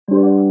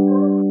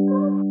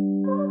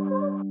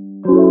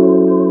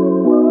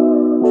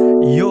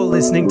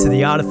listening to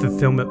the Art of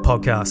Fulfillment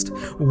podcast.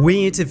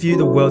 We interview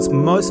the world's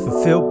most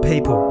fulfilled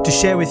people to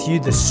share with you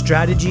the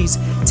strategies,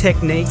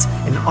 techniques,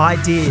 and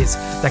ideas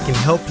that can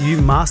help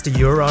you master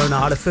your own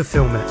art of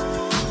fulfillment.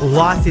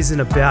 Life isn't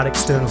about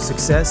external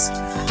success,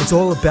 it's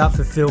all about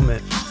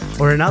fulfillment,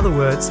 or in other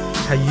words,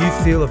 how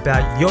you feel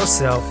about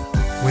yourself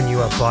when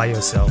you are by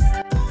yourself.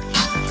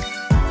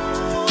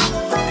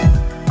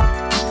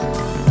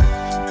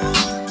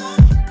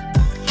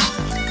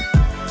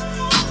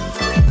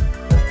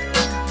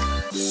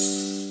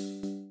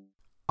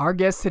 Our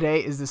guest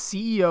today is the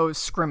CEO of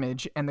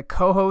Scrimmage and the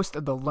co-host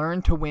of the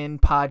Learn to Win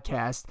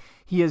podcast.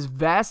 He has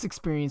vast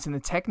experience in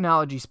the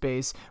technology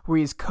space where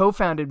he has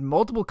co-founded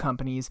multiple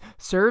companies,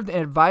 served in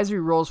advisory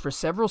roles for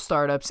several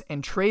startups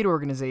and trade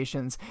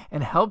organizations,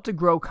 and helped to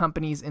grow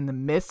companies in the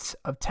midst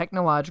of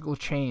technological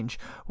change.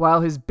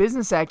 While his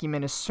business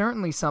acumen is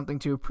certainly something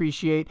to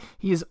appreciate,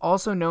 he is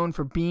also known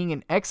for being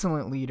an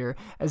excellent leader,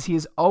 as he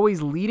is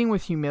always leading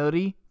with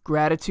humility,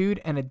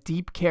 gratitude, and a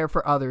deep care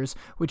for others,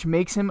 which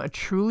makes him a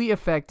truly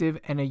effective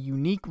and a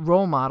unique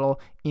role model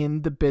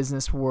in the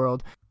business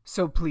world.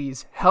 So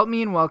please help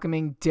me in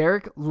welcoming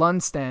Derek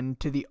Lundsten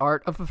to the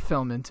Art of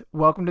Fulfillment.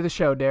 Welcome to the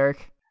show,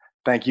 Derek.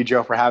 Thank you,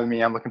 Joe, for having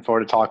me. I'm looking forward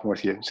to talking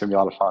with you. It's going to be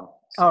a lot of fun.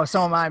 Oh,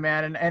 so am I,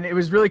 man. And it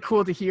was really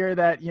cool to hear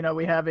that,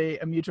 we have a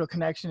mutual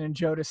connection in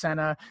Joe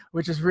DeSena,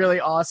 which is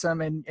really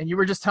awesome. And you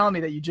were just telling me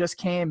that you just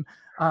came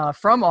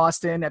from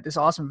Austin at this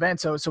awesome event.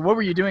 So what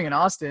were you doing in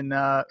Austin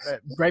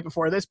right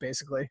before this,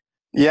 basically?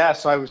 Yeah,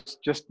 so I was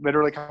just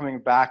literally coming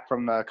back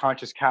from the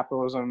Conscious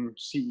Capitalism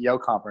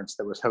CEO conference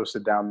that was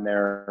hosted down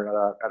there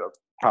at a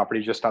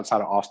property just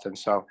outside of Austin.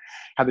 So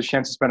had the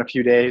chance to spend a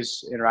few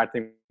days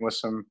interacting with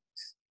some,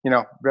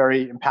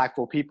 very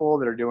impactful people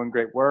that are doing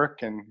great work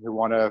and who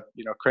want to,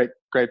 create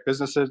great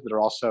businesses that are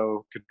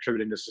also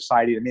contributing to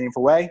society in a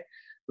meaningful way,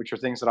 which are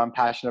things that I'm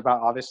passionate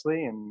about,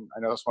 obviously. And I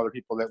know some other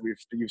people that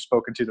you've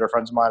spoken to that are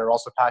friends of mine are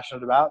also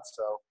passionate about.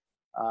 So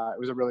it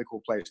was a really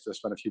cool place to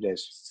spend a few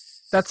days.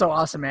 That's so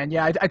awesome, man.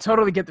 Yeah, I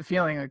totally get the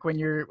feeling like when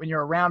you're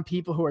around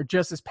people who are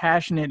just as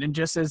passionate and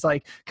just as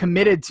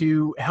committed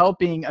to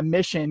helping a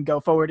mission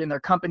go forward in their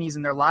companies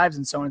and their lives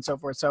and so on and so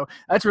forth. So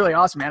that's really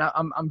awesome, man.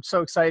 I'm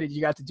so excited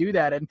you got to do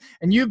that. And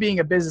you being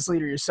a business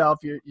leader yourself,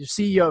 you're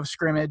CEO of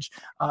Scrimmage,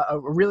 a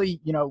really,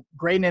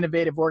 great and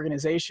innovative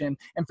organization.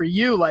 And for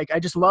you, I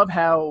just love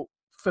how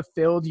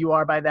fulfilled you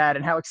are by that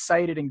and how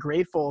excited and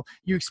grateful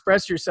you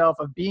express yourself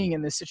of being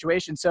in this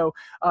situation. So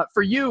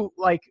for you,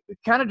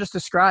 kind of just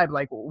describe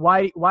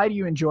why do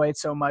you enjoy it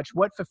so much?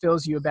 What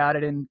fulfills you about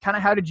it? And kind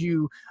of how did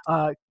you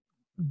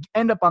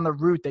end up on the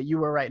route that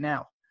you are right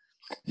now?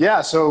 Yeah,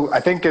 so I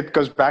think it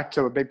goes back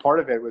to a big part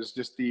of it was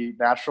just the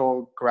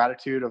natural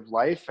gratitude of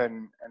life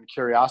and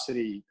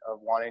curiosity of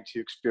wanting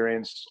to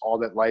experience all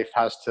that life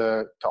has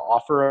to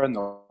offer and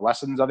the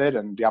lessons of it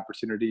and the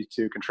opportunity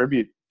to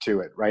contribute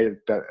to it, right?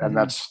 And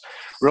that's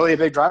really a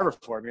big driver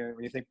for me.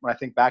 When I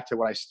think back to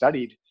what I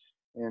studied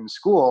in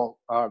school,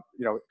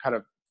 kind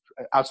of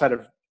outside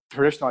of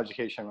traditional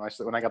education,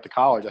 when I got to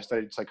college, I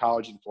studied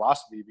psychology and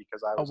philosophy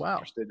because I was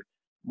interested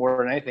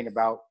more than anything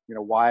about,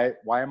 why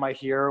am I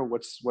here?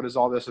 What is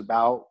all this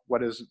about?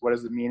 What is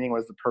the meaning?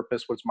 What is the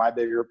purpose? What's my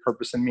bigger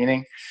purpose and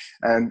meaning?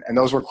 And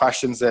those were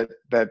questions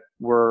that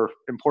were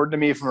important to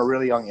me from a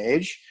really young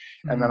age.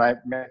 Mm-hmm. And then I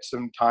met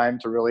some time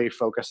to really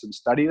focus and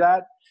study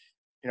that.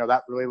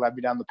 That really led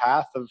me down the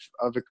path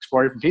of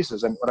exploring different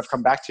pieces. And what I've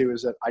come back to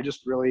is that I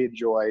just really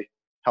enjoy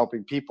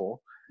helping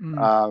people.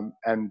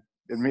 And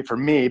for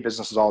me,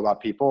 business is all about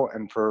people.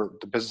 And for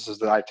the businesses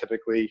that I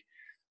typically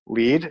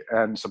lead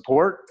and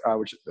support,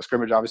 which the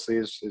Scrimmage obviously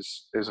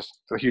is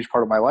a huge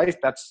part of my life.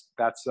 That's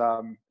it's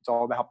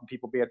all about helping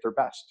people be at their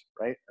best,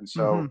 right? And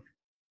so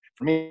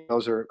for me,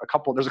 there's a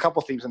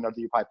couple themes in there that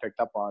you probably picked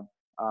up on,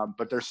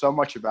 but there's so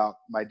much about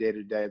my day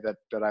to day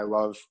that I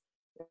love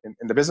in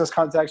the business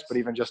context, but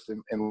even just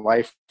in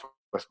life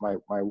with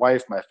my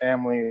wife, my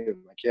family,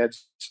 my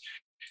kids,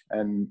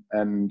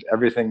 and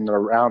everything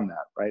around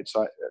that, right?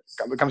 So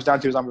what it comes down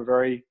to is I'm a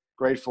very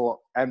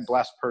grateful and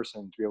blessed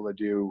person to be able to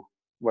do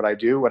what I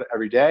do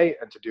every day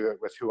and to do it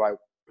with who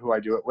I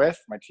do it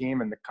with, my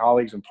team and the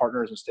colleagues and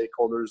partners and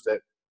stakeholders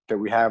that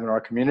we have in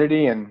our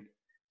community. And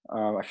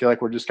I feel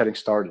like we're just getting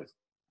started.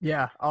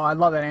 Yeah. Oh, I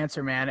love that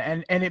answer, man.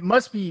 And it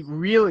must be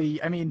really,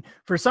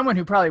 for someone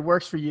who probably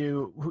works for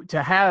you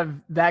to have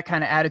that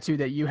kind of attitude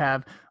that you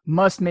have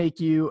must make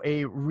you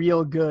a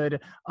real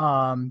good,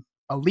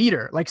 a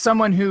leader,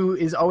 someone who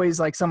is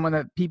always someone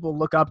that people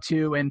look up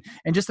to and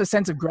just a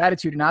sense of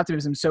gratitude and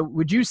optimism. So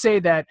would you say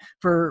that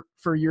for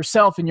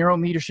yourself and your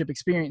own leadership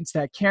experience,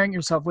 that carrying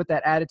yourself with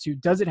that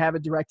attitude, does it have a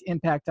direct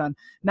impact on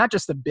not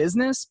just the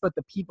business, but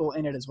the people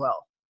in it as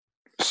well?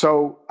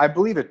 So I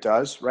believe it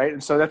does, right?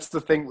 And so that's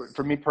the thing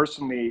for me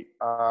personally.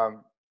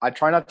 I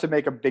try not to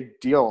make a big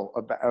deal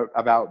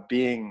about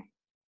being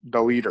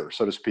the leader,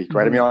 so to speak,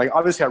 right? Mm-hmm.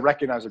 Obviously I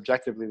recognize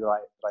objectively that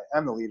I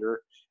am the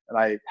leader, and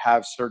I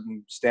have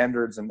certain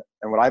standards and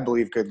what I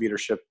believe good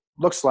leadership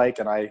looks like.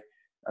 And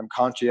I'm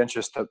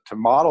conscientious to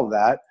model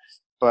that.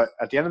 But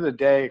at the end of the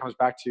day, it comes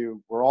back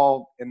to we're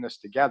all in this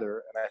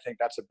together. And I think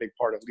that's a big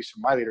part, at least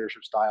of my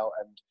leadership style.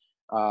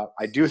 And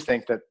I do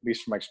think that, at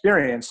least from my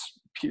experience,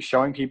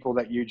 showing people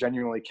that you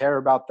genuinely care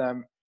about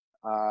them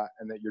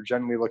and that you're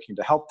genuinely looking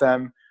to help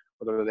them,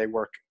 whether they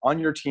work on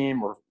your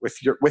team or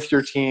with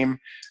your team,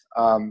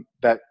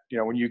 that, you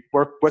know, when you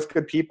work with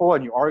good people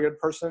and you are a good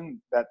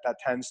person, that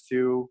tends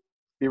to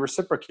be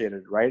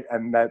reciprocated, right?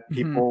 And that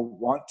people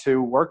want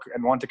to work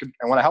and want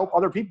to help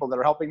other people that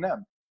are helping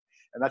them.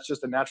 And that's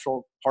just a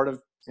natural part of,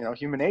 you know,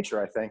 human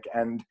nature, I think,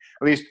 and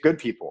at least good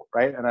people,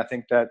 right? And I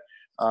think that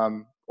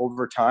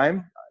over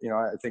time, you know,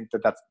 I think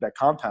that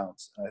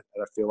compounds.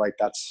 I feel like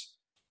that's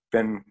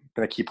been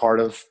a key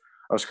part of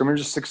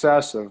Scrimmage's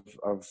success,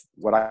 of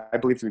what I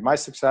believe to be my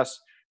success.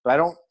 But I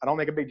don't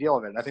make a big deal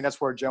of it. And I think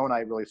that's where Joe and I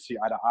really see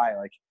eye to eye.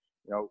 Like,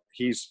 you know,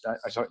 he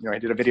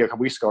did a video a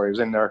couple weeks ago where he was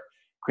in there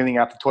cleaning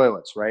out the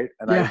toilets, right?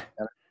 And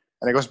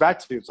and it goes back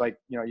to, it's like,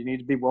 you know, you need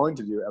to be willing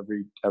to do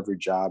every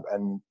job.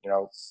 And, you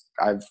know,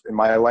 in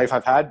my life,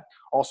 I've had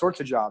all sorts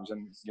of jobs,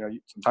 and, you know,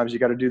 sometimes you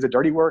got to do the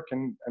dirty work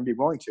and be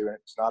willing to. And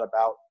it's not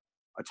about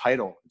a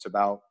title. It's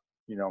about,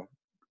 you know,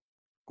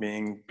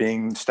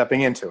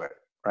 stepping into it.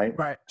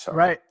 Right. So.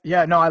 Right.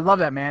 Yeah, no, I love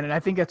that, man. And I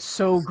think that's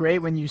so great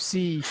when you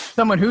see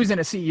someone who's in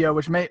a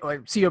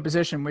CEO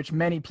position, which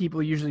many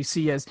people usually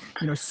see as,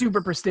 you know,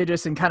 super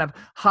prestigious and kind of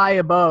high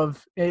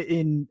above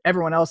in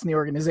everyone else in the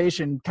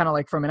organization, kind of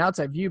like from an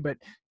outside view. But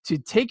to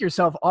take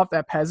yourself off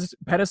that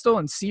pedestal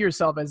and see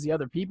yourself as the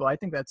other people, I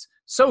think that's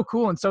so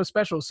cool and so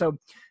special. So,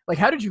 like,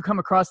 how did you come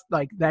across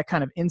like that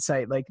kind of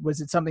insight? Like,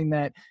 was it something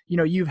that, you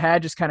know, you've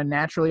had just kind of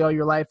naturally all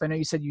your life? I know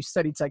you said you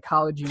studied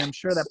psychology, and I'm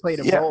sure that played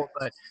a role,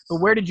 but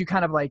where did you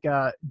kind of like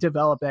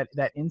develop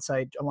that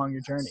insight along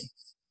your journey?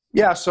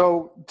 Yeah.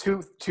 So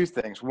two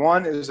things.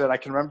 One is that I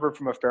can remember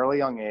from a fairly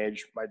young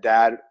age, my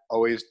dad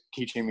always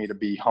teaching me to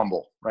be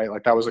humble, right?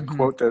 Like, that was a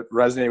quote that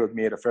resonated with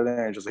me at a fairly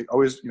young age. It's like,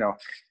 always, you know,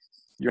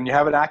 when you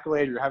have an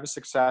accolade, you have a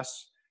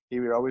success,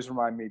 he would always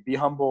remind me, be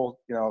humble.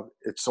 You know,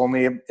 it's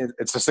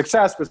a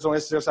success, but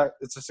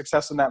it's a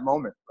success in that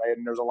moment, right?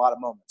 And there's a lot of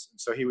moments. And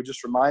so he would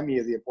just remind me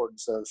of the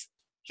importance of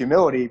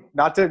humility,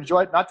 not to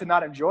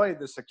not enjoy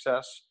the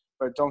success,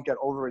 but don't get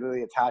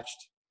overly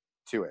attached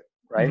to it,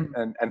 right?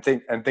 And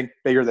think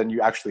bigger than you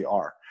actually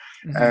are.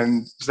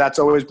 And so that's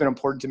always been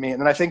important to me.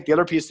 And then I think the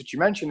other piece that you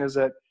mentioned is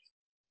that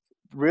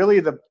really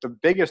the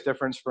biggest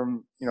difference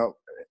from, you know,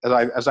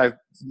 as I've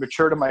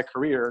matured in my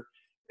career,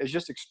 is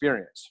just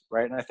experience,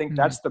 right? And I think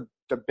that's the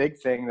big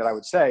thing that I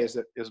would say is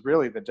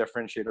really the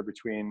differentiator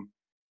between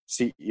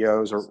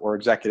CEOs or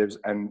executives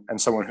and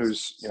someone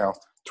who's, you know,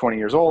 20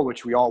 years old,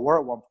 which we all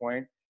were at one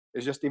point,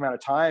 is just the amount of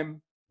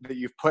time that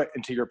you've put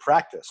into your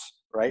practice,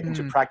 right?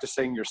 Into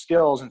practicing your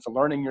skills, into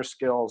learning your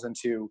skills,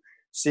 into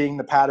seeing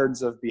the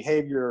patterns of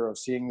behavior, of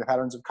seeing the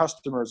patterns of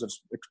customers, of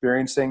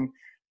experiencing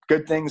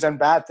good things and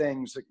bad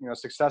things, you know,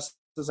 successes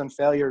and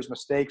failures,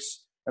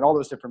 mistakes, and all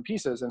those different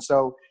pieces. And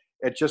so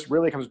it just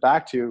really comes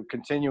back to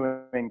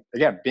continuing,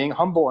 again, being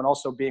humble and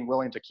also being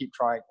willing to keep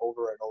trying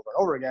over and over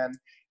and over again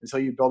until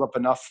you build up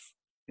enough,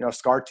 you know,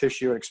 scar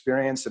tissue and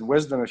experience and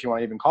wisdom, if you want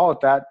to even call it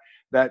that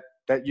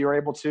you're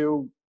able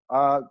to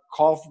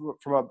call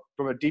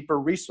from a deeper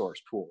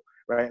resource pool,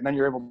 right? And then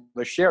you're able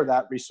to share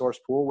that resource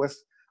pool with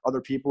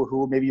other people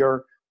who maybe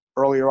are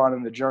earlier on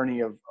in the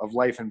journey of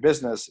life and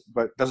business,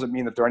 but doesn't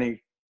mean that they're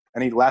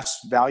any less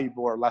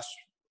valuable or less,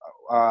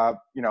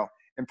 you know,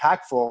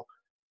 impactful,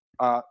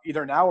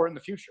 either now or in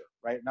the future,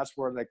 right? And that's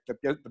where, like, the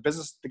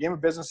game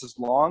of business is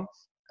long,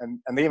 and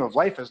the game of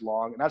life is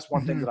long. And that's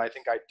one thing that I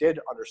think I did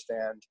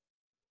understand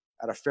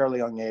at a fairly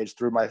young age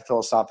through my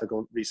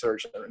philosophical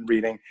research and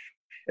reading,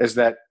 is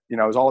that, you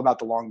know, it was all about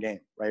the long game,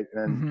 right?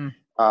 And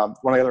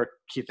one of the other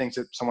key things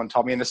that someone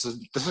taught me, and this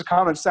is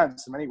common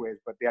sense in many ways,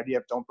 but the idea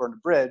of don't burn the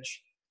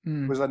bridge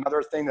was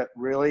another thing that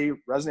really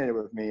resonated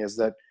with me, is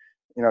that,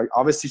 you know,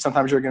 obviously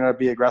sometimes you're going to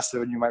be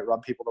aggressive and you might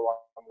rub people the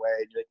wrong way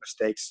and you make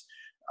mistakes.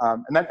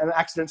 And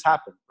accidents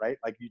happen, right?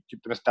 Like,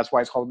 that's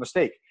why it's called a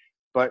mistake.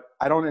 But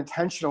I don't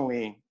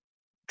intentionally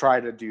try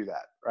to do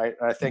that, right?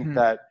 And I think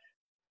that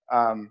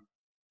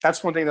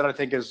that's one thing that I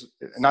think is,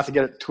 not to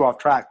get it too off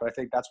track, but I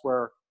think that's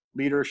where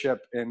leadership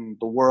in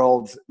the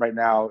world right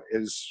now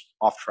is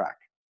off track,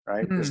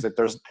 right? Is that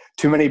there's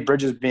too many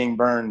bridges being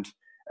burned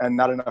and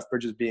not enough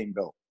bridges being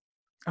built.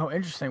 Oh,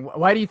 interesting.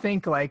 Why do you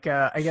think, like,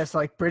 I guess,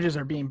 like, bridges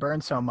are being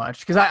burned so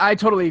much? Because I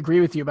totally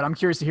agree with you, but I'm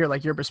curious to hear,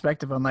 like, your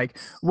perspective on, like,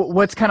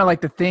 what's kind of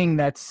like the thing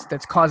that's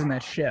causing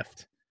that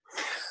shift?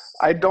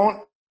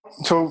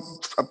 So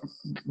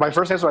my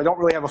first answer, I don't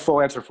really have a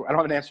full answer for. I don't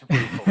have an answer for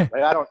you, fully,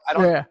 right? I don't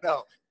know.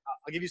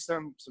 I'll give you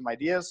some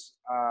ideas.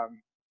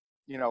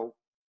 You know,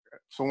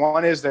 so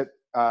one is that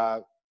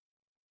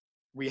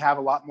we have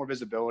a lot more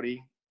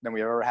visibility than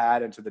we ever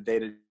had into the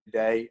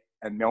day-to-day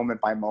and moment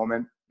by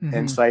moment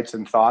insights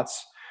and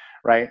thoughts,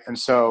 right? And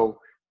so,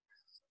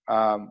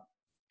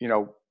 you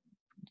know,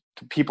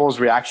 people's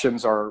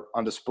reactions are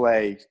on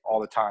display all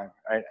the time,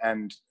 right?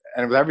 And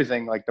with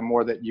everything, like, the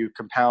more that you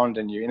compound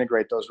and you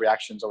integrate those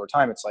reactions over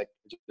time, it's like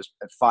it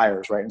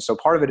fires, right? And so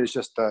part of it is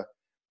just the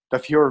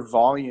pure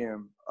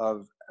volume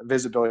of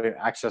visibility and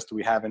access that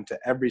we have into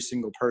every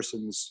single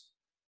person's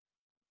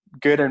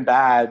good and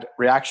bad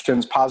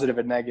reactions, positive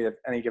and negative,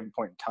 at any given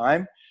point in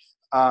time.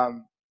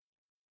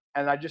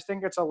 And I just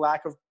think it's a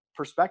lack of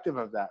perspective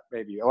of that,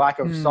 maybe a lack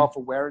of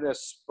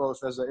self-awareness, both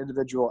as an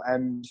individual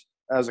and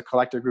as a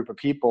collective group of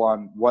people,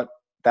 on what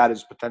that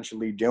is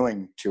potentially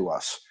doing to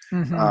us,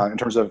 in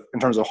terms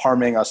of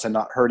harming us and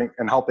not hurting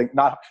and helping,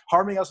 not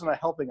harming us and not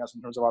helping us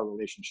in terms of our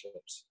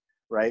relationships.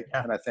 Right.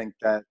 Yeah. And I think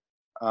that,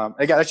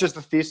 again, that's just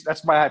the thesis.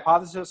 That's my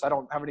hypothesis. I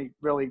don't have any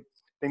really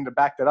thing to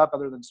back that up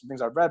other than some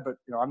things I've read, but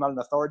I'm not an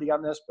authority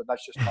on this, but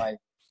that's just my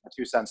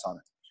 2 cents on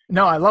it.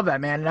 No, I love that,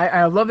 man. And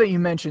I love that you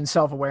mentioned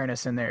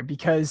self-awareness in there,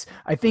 because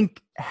I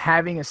think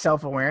having a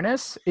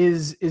self-awareness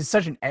is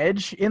such an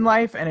edge in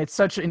life. And it's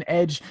such an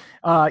edge,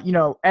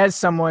 as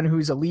someone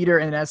who's a leader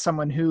and as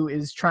someone who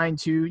is trying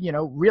to,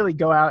 really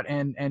go out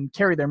and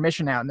carry their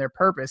mission out and their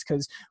purpose.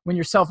 Because when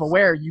you're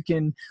self-aware, you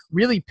can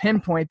really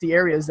pinpoint the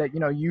areas that,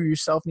 you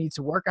yourself need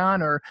to work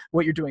on, or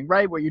what you're doing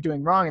right, what you're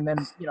doing wrong. And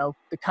then,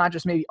 the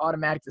conscious, maybe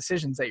automatic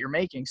decisions that you're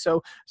making.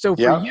 So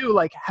for you,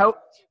 like, how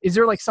is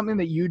there like something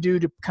that you do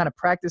to kind of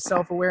practice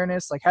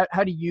self-awareness? Like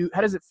how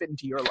does it fit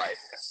into your life?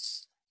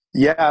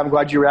 Yeah, I'm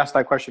glad you asked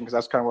that question, because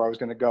that's kind of where I was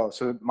going to go.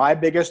 So my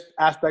biggest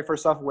aspect for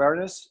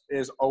self-awareness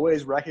is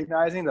always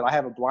recognizing that I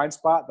have a blind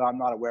spot that I'm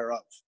not aware of,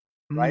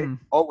 right?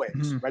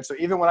 Always, right? So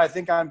even when I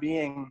think I'm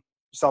being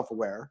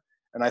self-aware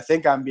and I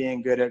think I'm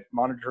being good at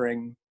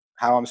monitoring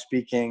how I'm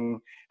speaking,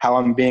 how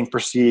I'm being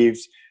perceived,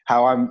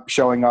 how I'm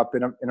showing up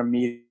in a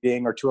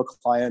meeting, or to a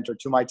client, or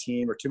to my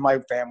team, or to my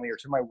family, or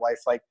to my wife,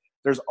 like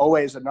there's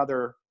always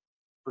another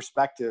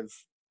perspective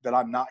that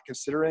I'm not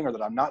considering, or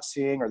that I'm not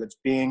seeing, or that's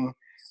being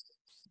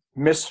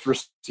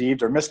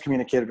misreceived or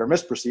miscommunicated or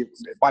misperceived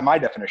by my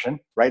definition,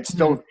 right?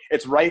 Still,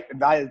 it's right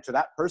and valid to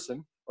that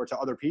person or to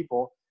other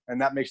people,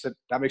 and that makes it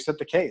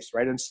the case,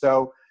 right? And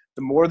so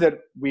the more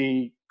that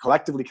we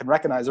collectively can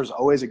recognize there's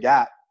always a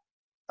gap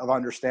of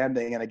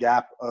understanding and a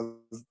gap of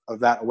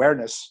that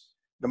awareness,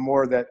 the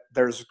more that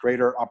there's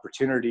greater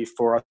opportunity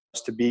for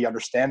us to be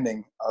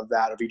understanding of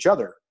that of each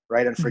other,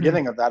 right? And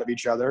forgiving of that of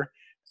each other,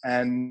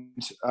 and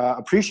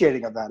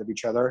appreciating of that of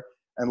each other,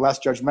 and less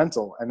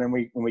judgmental. And then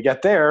when we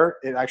get there,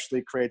 it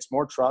actually creates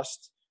more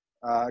trust,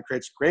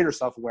 creates greater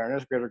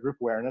self-awareness, greater group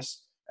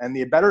awareness, and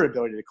the better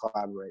ability to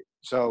collaborate.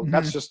 So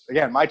that's just,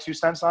 again, my 2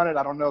 cents on it.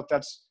 I don't know if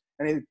that's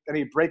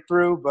any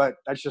breakthrough, but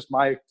that's just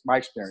my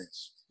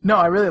experience. No,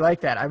 I really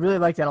like that. I really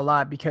like that a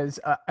lot, because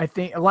I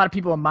think a lot of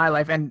people in my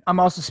life, and I'm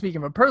also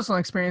speaking from personal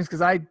experience,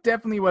 because I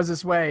definitely was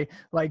this way,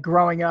 like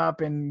growing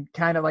up and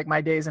kind of like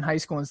my days in high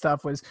school and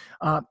stuff, was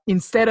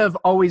instead of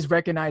always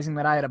recognizing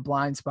that I had a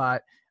blind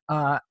spot,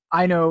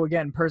 I know,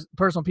 again,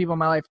 personal people in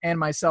my life and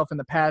myself in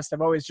the past,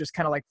 I've always just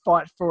kind of like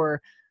fought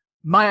for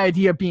my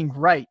idea of being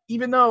right,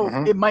 even though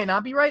it might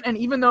not be right. And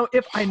even though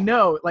if I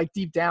know, like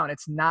deep down,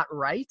 it's not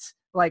right,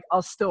 like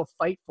I'll still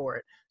fight for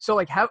it. So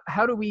like,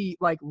 how do we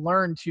like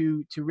learn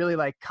to really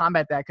like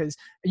combat that? Cause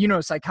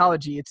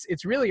psychology,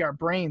 it's really our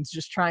brains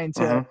just trying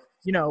to,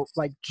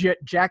 like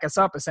jack us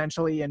up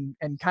essentially, and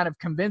kind of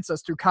convince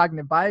us through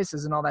cognitive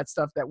biases and all that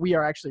stuff that we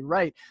are actually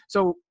right.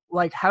 So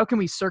like, how can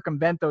we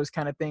circumvent those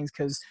kind of things?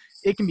 Cause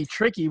it can be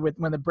tricky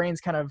when the brain's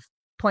kind of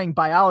playing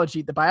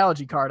the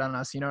biology card on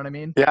us. You know what I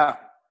mean? Yeah.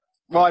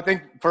 Well, I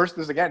think first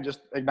is, again,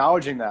 just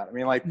acknowledging that. I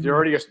mean, like you're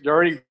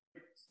already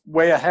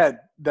way ahead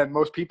than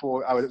most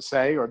people, I would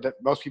say, or that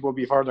most people would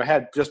be farther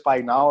ahead just by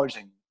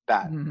acknowledging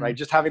that, right?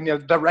 Just having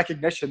the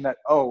recognition that,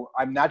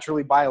 I'm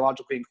naturally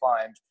biologically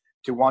inclined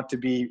to want to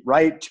be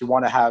right, to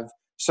want to have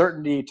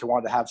certainty, to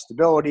want to have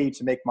stability,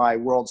 to make my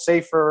world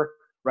safer,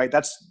 right?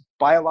 That's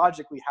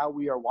biologically how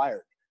we are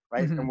wired,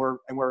 right? And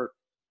we're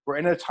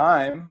in a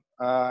time,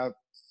 and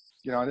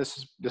this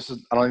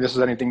is I don't think this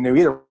is anything new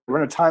either. We're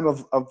in a time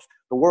of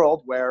the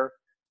world where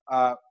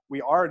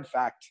we are in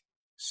fact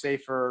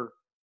safer,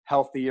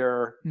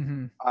 healthier,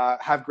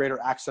 have greater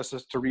access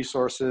to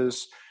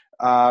resources,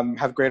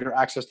 have greater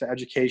access to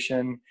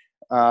education,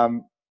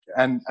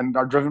 and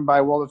are driven by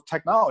a world of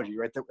technology,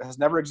 right? That has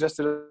never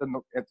existed,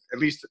 at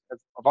least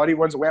of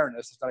anyone's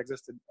awareness, it's not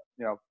existed,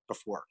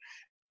 before.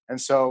 And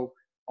so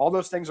all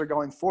those things are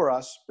going for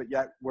us, but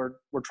yet we're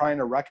trying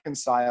to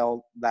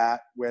reconcile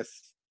that with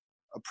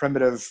a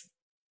primitive,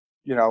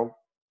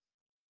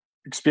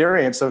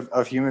 experience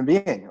of human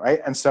being, right?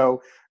 And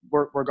so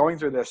we're going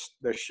through this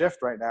shift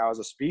right now as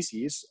a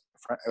species.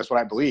 That's what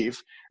I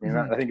believe. I mean,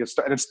 I think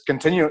it's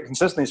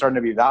consistently starting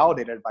to be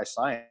validated by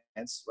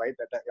science, right?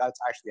 That's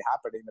actually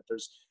happening. That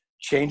there's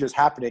changes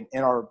happening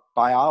in our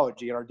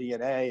biology, in our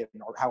DNA,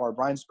 and how our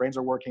brains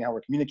are working, how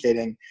we're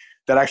communicating,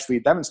 that actually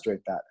demonstrate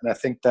that. And I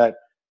think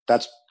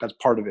that's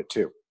part of it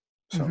too.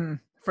 So.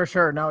 For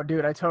sure. No,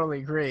 dude, I totally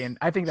agree. And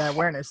I think that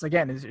awareness,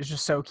 again, is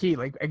just so key.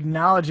 Like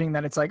acknowledging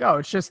that it's like,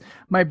 it's just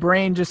my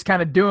brain just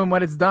kind of doing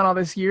what it's done all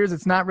these years.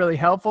 It's not really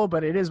helpful,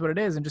 but it is what it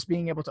is. And just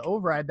being able to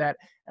override that.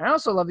 And I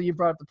also love that you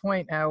brought up the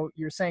point how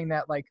you're saying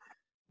that like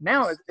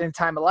now in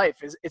time of life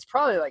it's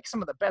probably like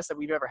some of the best that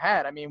we've ever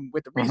had. I mean,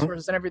 with the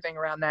resources and everything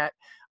around that.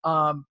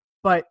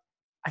 But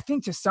I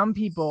think to some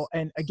people,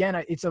 and again,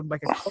 it's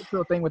like a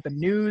cultural thing with the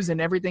news and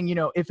everything,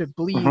 if it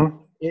bleeds,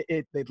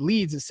 Mm-hmm. it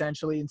leads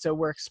essentially. And so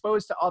we're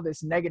exposed to all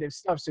this negative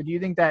stuff. So do you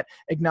think that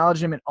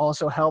acknowledgement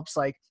also helps,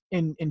 like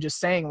in just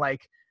saying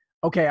like,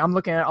 okay, I'm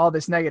looking at all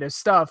this negative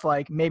stuff,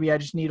 like maybe I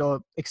just need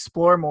to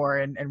explore more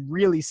and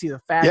really see the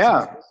facts.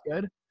 Yeah. That's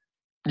good.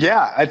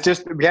 Yeah, it's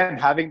just, again,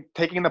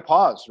 taking the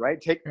pause, right?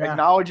 Yeah.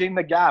 Acknowledging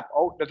the gap.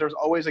 Oh, that there's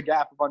always a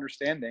gap of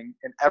understanding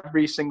in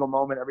every single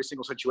moment, every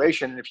single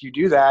situation. And if you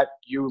do that,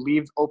 you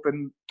leave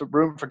open the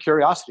room for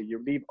curiosity.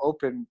 You leave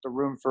open the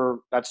room for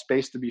that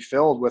space to be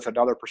filled with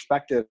another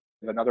perspective,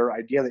 another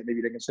idea that maybe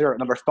you didn't consider,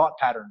 another thought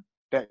pattern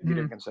that you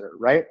didn't consider,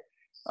 right?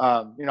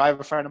 I have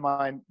a friend of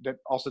mine that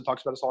also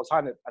talks about this all the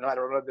time. That I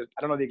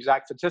don't know the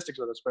exact statistics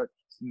of this, but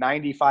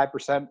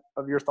 95%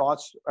 of your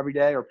thoughts every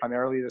day are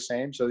primarily the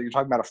same. So you're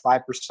talking about a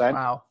 5%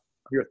 Wow.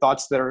 of your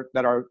thoughts that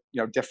are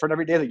different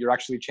every day that you're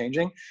actually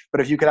changing.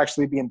 But if you could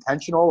actually be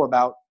intentional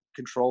about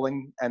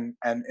controlling and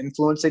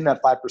influencing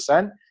that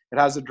 5%, it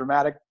has a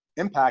dramatic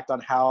impact on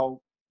how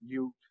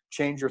you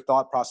change your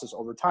thought process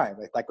over time.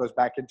 Like that goes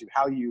back into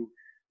how you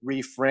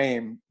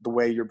reframe the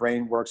way your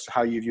brain works,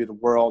 how you view the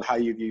world, how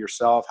you view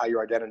yourself, how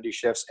your identity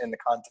shifts in the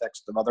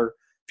context of other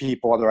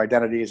people, other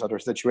identities, other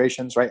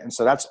situations, right? And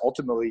so that's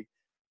ultimately,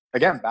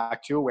 again,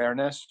 back to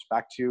awareness,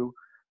 back to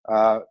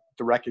the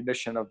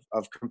recognition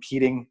of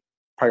competing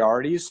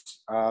priorities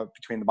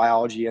between the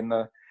biology and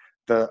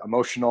the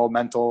emotional,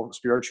 mental,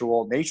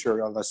 spiritual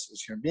nature of us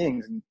as human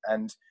beings,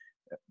 and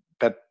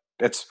that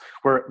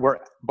we're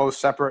both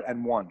separate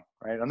and one,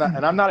 right?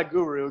 I'm not a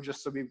guru,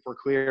 just so we're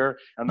clear.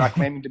 I'm not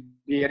claiming to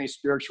be any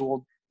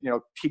spiritual,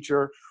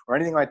 teacher or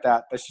anything like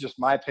that. That's just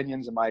my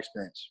opinions and my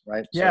experience,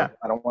 right? Yeah. So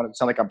I don't want to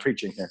sound like I'm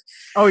preaching here.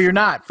 Oh, you're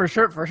not, for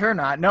sure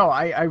not. No,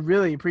 I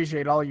really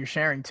appreciate all you're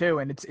sharing too.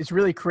 And it's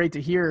really great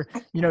to hear,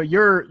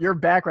 your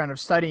background of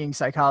studying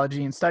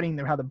psychology and studying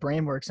how the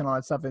brain works and all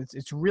that stuff.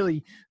 It's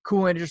really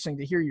cool and interesting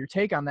to hear your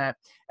take on that.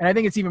 And I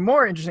think it's even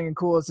more interesting and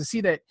cool is to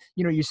see that,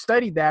 you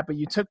studied that, but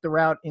you took the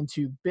route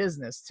into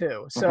business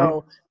too.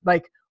 So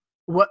like,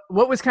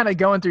 what was kind of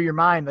going through your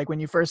mind, like when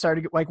you first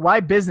started, like why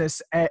business,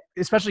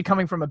 especially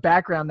coming from a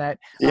background that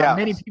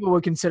many people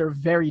would consider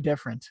very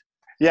different?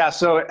 Yeah.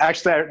 So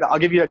actually, I'll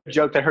give you a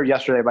joke that I heard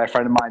yesterday by a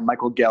friend of mine,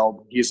 Michael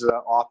Gelb. He's an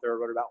author,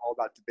 wrote all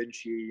about Da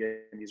Vinci,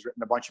 and he's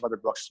written a bunch of other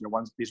books.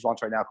 These ones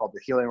right now called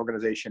The Healing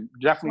Organization.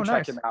 Definitely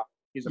check him out.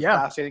 He's a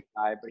fascinating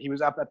guy. But he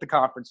was up at the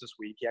conference this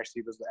week. He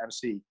actually was the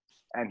MC,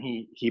 and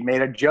he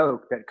made a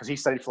joke that because he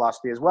studied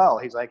philosophy as well.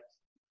 He's like,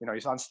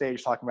 he's on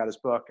stage talking about his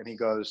book, and he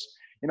goes,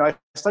 I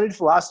studied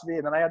philosophy,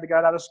 and then I had to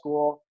get out of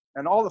school.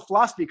 And all the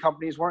philosophy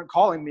companies weren't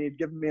calling me,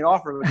 giving me an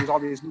offer with all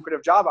these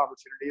lucrative job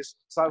opportunities.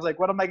 So I was like,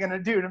 what am I going to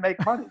do to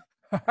make money?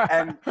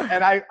 and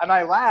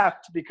I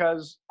laughed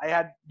because I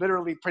had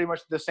literally pretty much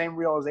the same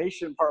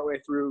realization partway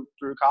through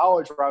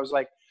college, where I was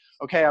like,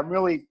 okay, I'm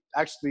really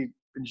actually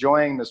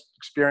enjoying this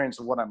experience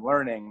of what I'm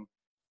learning,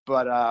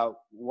 but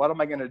what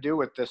am I going to do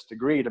with this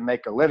degree to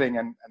make a living?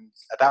 And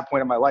at that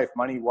point in my life,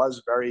 money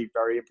was very,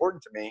 very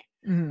important to me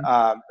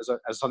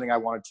as something I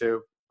wanted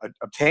to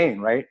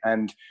obtain, right?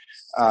 And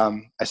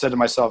I said to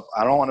myself,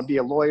 I don't want to be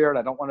a lawyer, and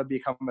I don't want to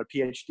become a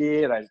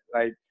PhD, and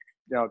I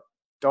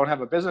don't have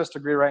a business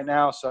degree right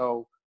now,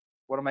 so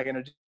what am I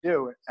going to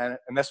do? And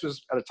this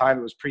was at a time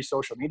it was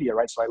pre-social media,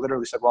 right? So I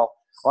literally said, well,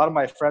 a lot of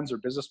my friends are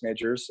business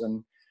majors,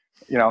 and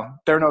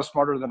they're no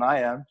smarter than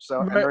I am.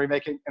 So and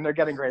they're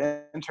getting great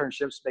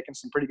internships, making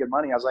some pretty good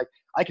money. I was like,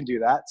 I can do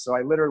that. So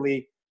I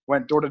literally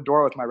went door to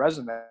door with my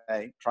resume,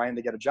 trying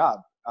to get a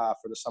job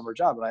for the summer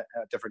job at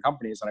different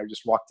companies. And I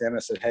just walked in and I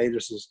said, hey,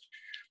 this is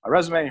my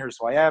resume. Here's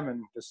who I am,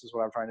 and this is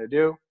what I'm trying to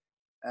do.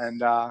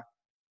 And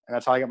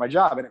that's how I got my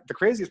job. And the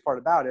craziest part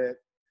about it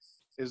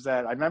is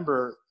that I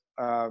remember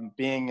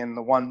being in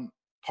the one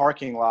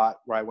parking lot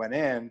where I went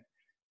in,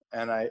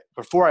 and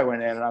before I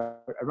went in, and I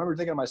remember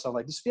thinking to myself,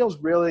 like, this feels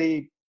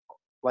really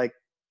like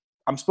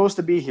I'm supposed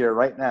to be here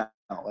right now.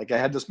 Like I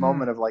had this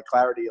moment of like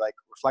clarity, like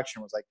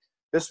reflection, was like,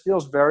 this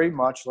feels very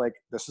much like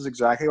this is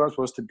exactly where I'm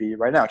supposed to be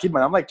right now. Keep in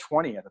mind, I'm like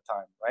 20 at the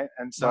time, right?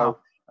 And so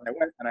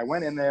I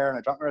went in there and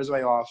I dropped my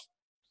resume off,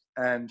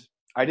 and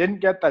I didn't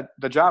get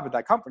the job at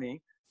that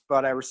company,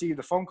 but I received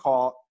a phone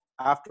call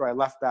after I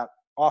left that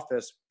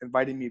office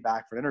inviting me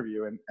back for an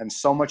interview. And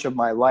so much of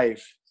my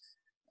life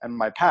and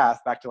my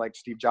path, back to like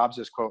Steve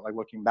Jobs' quote, like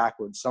looking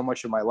backwards, so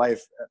much of my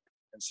life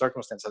and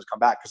circumstance has come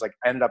back, because like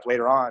I ended up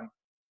later on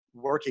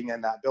working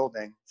in that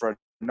building for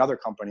another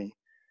company,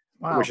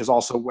 which is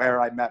also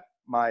where I met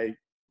my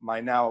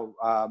now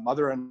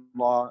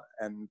mother-in-law,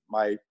 and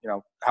my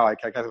how I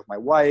connected with my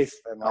wife,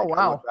 and like,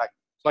 I went back.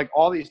 So like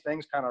all these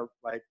things kind of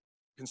like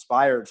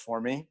conspired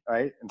for me,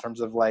 right, in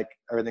terms of like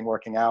everything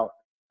working out,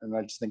 and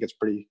I just think it's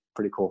pretty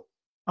cool.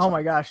 Oh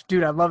my gosh,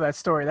 dude, I love that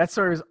story. That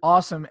story is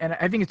awesome. And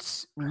I think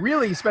it's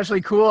really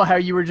especially cool how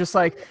you were just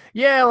like,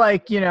 yeah,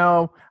 like,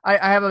 I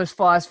have this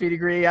philosophy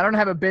degree. I don't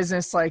have a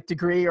business like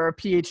degree or a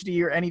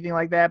PhD or anything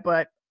like that,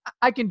 but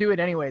I can do it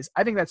anyways.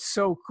 I think that's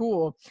so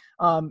cool.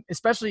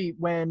 Especially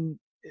when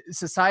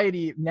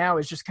society now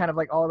is just kind of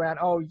like all around,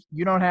 oh,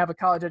 you don't have a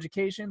college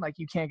education, like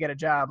you can't get a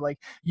job. Like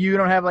you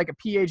don't have like a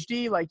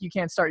PhD, like you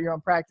can't start your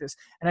own practice.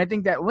 And I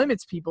think that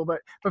limits people.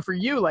 But for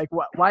you, like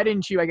why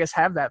didn't you, I guess,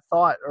 have that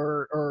thought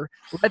or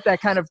let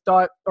that kind of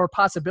thought or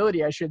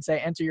possibility, I should say,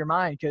 enter your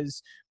mind?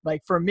 Because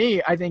like for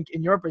me, I think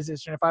in your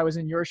position, if I was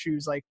in your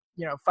shoes, like,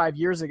 5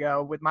 years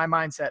ago with my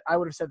mindset, I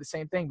would have said the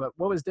same thing. But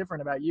what was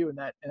different about you in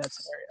that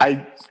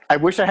scenario? I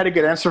wish I had a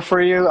good answer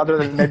for you, other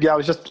than maybe I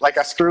was just like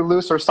a screw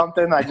loose or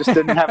something. I just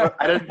didn't have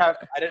I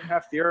didn't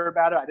have fear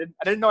about it.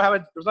 I didn't know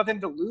there was nothing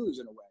to lose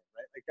in a way,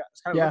 right? Like I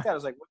was kind of looked at it, I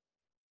was like,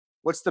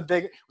 what's the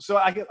big? So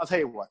I'll tell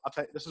you what.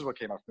 This is what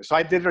came up for me. So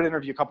I did an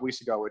interview a couple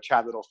weeks ago with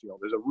Chad Littlefield.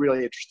 There's a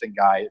really interesting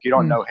guy. If you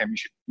don't know him,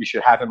 you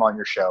should have him on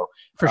your show.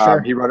 For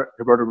sure. He wrote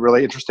a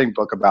really interesting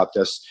book about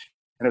this,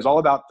 and it's all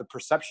about the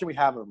perception we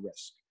have of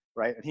risk,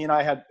 right? And he and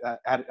I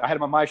had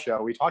him on my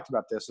show. We talked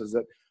about this. Is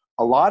that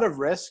a lot of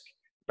risk?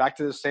 Back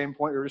to the same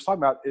point we were just talking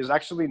about, is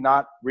actually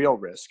not real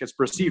risk. It's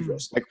perceived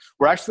risk. Like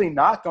we're actually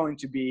not going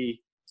to be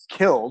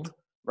killed,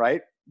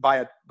 right,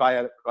 by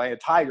a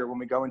tiger when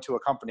we go into a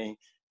company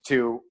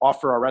to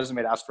offer our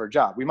resume to ask for a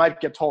job. We might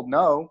get told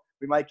no,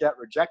 we might get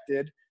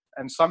rejected,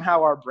 and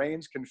somehow our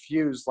brains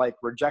confuse like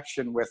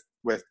rejection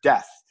with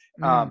death.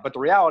 But the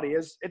reality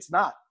is it's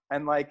not.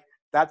 And like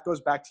that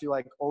goes back to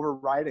like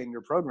overriding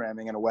your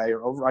programming in a way,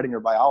 or overriding your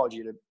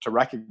biology to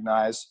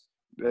recognize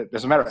it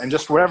doesn't matter. And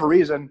just for whatever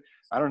reason,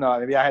 I don't know,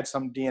 maybe I had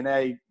some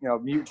DNA,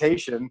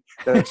 mutation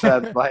that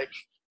said like,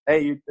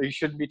 hey, you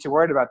shouldn't be too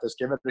worried about this.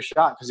 Give it a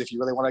shot. Because if you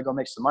really want to go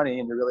make some money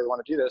and you really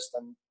want to do this,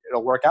 then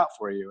it'll work out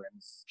for you.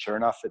 And sure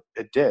enough,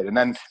 it did. And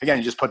then again,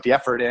 you just put the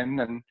effort in,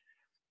 and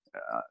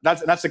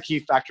that's a key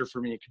factor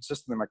for me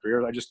consistently in my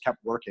career. I just kept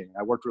working.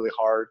 I worked really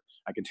hard.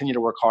 I continue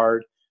to work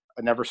hard.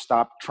 I never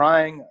stopped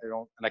trying.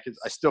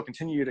 I still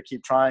continue to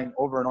keep trying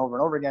over and over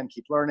and over again,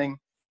 keep learning.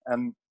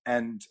 And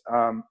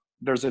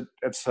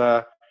it's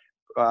a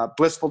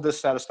blissful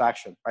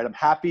dissatisfaction, right? I'm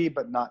happy,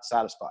 but not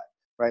satisfied.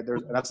 Right.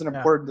 That's an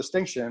important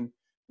distinction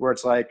where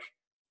it's like,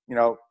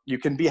 you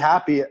can be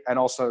happy and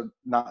also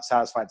not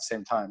satisfied at the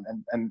same time.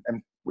 And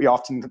we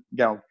often,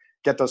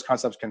 get those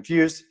concepts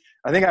confused.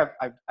 I think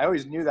I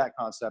always knew that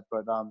concept,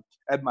 but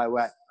Ed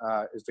Milet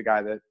is the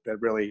guy that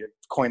really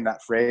coined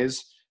that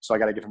phrase. So I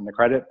got to give him the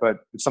credit, but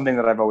it's something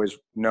that I've always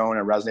known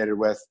and resonated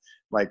with.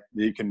 Like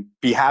you can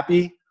be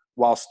happy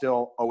while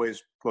still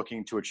always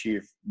looking to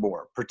achieve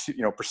more,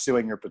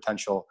 pursuing your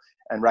potential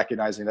and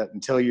recognizing that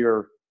until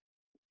you're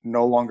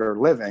no longer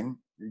living,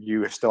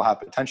 you still have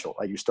potential.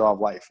 Like you still have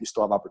life, you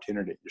still have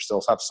opportunity, you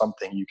still have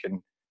something you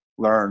can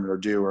learn or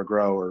do or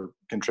grow or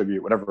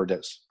contribute, whatever it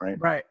is.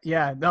 Right.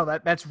 Yeah, no,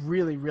 that's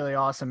really, really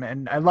awesome.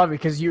 And I love it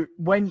because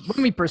when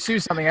we pursue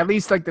something, at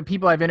least like the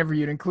people I've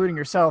interviewed, including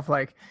yourself,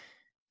 like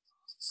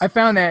I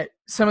found that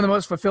some of the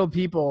most fulfilled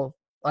people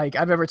like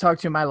I've ever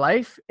talked to in my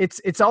life,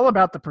 it's all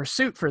about the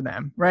pursuit for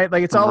them, right?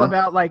 Like it's all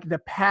about like the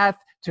path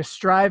to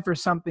strive for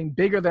something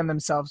bigger than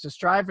themselves, to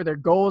strive for their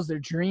goals, their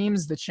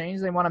dreams, the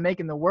change they want to make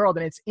in the world.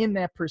 And it's in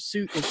that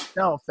pursuit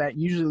itself that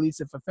usually leads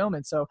to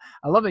fulfillment. So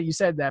I love that you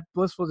said that,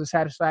 blissful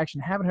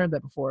dissatisfaction. Haven't heard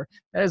that before.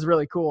 That is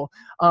really cool.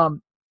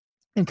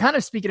 And kind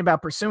of speaking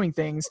about pursuing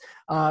things,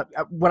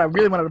 what I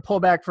really wanted to pull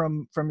back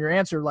from your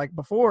answer like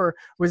before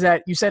was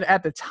that you said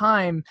at the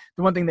time,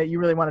 the one thing that you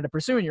really wanted to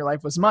pursue in your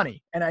life was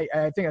money. And I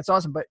think that's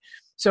awesome. But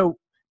so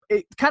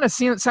it kind of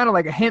sounded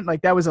like a hint,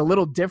 like that was a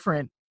little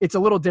different. It's a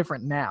little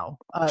different now.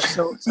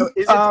 So is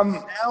it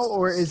now,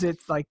 or is it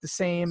like the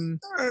same?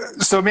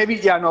 So maybe,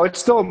 it's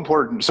still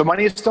important. So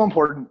money is still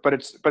important, but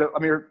I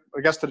mean,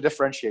 I guess to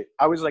differentiate,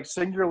 I was like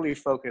singularly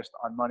focused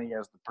on money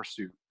as the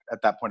pursuit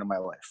at that point in my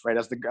life, right?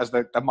 As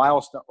the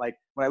milestone, like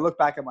when I look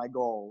back at my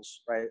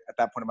goals, right? At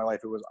that point in my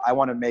life, it was, I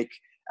want to make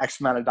X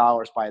amount of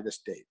dollars by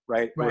this date,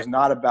 right? It was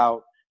not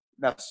about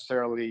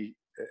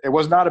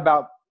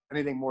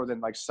anything more than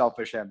like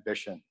selfish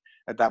ambition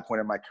at that point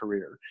in my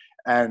career.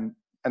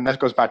 And that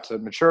goes back to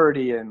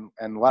maturity and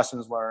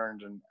lessons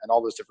learned and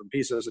all those different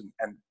pieces.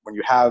 And when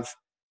you have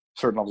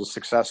certain levels of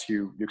success,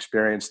 you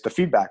experience the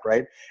feedback,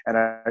 right?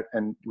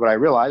 And what I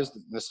realized,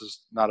 and this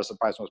is not a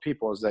surprise to most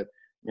people, is that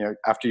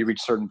after you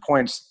reach certain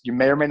points, you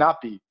may or may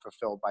not be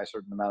fulfilled by a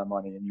certain amount of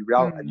money, and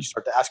and you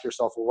start to ask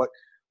yourself, well,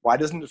 why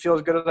doesn't it feel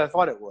as good as I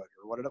thought it would,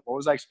 or what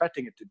was I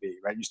expecting it to be,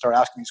 right? You start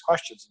asking these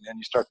questions, and then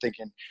you start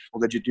thinking, well,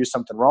 did you do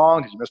something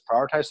wrong? Did you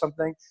misprioritize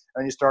something? And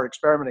then you start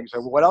experimenting. So,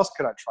 well, what else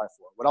could I try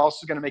for? What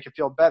else is going to make it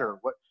feel better?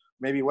 What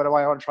do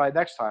I want to try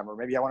next time? Or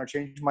maybe I want to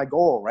change my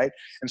goal, right?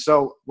 And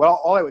so,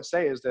 all I would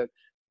say is that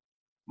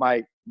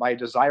my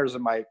desires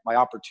and my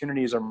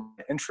opportunities or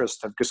my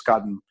interests have just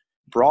gotten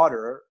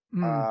broader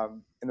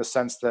in the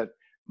sense that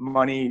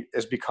money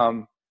has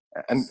become,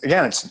 and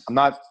again,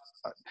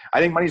 I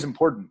think money is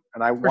important,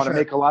 and I want to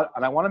make a lot,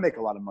 and I want to make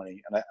a lot of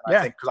money. And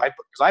I think because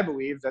I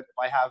believe that if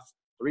I have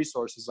the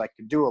resources, I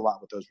can do a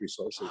lot with those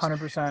resources.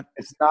 100%.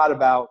 It's not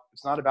about,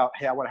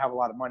 hey, I want to have a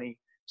lot of money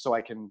so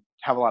I can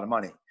have a lot of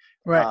money.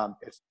 Right.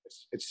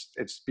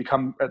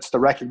 It's the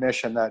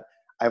recognition that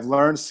I've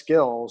learned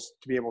skills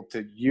to be able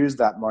to use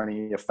that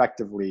money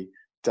effectively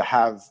to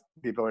have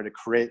the ability to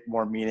create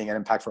more meaning and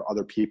impact for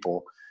other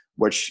people,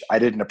 which I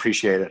didn't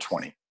appreciate at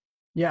 20.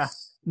 Yeah.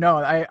 No,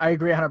 I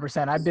agree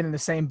 100%. I've been in the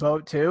same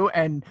boat too.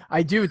 And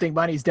I do think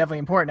money is definitely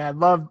important. I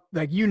love,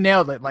 like, you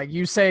nailed it. Like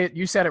you said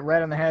it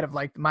right on the head of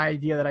like my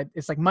idea that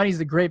it's like money's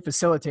the great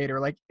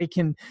facilitator. Like it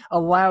can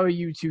allow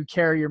you to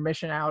carry your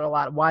mission out a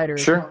lot wider.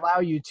 Sure. It can allow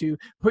you to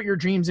put your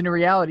dreams into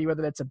reality,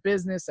 whether that's a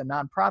business, a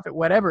nonprofit,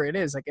 whatever it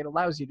is. Like it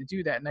allows you to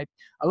do that. And I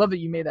love that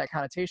you made that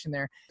connotation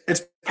there.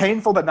 It's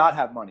painful to not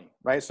have money,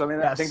 right? So I mean,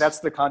 Yes. I think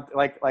that's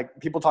like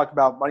people talk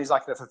about money's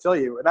not going to fulfill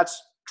you, and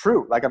that's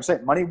true. Like I'm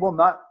saying, money will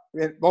not.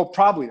 Well,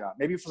 probably not.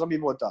 Maybe for some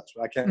people it does.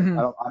 But I can't. Mm-hmm.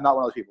 I'm not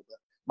one of those people. But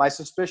my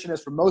suspicion is,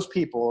 for most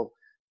people,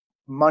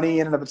 money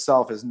in and of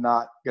itself is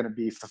not going to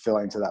be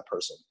fulfilling to that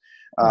person.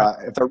 Right.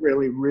 If they're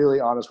really,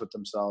 really honest with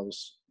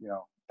themselves,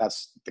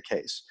 that's the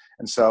case.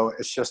 And so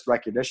it's just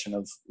recognition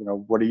of,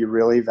 what do you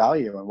really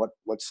value, and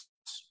what's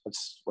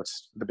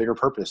the bigger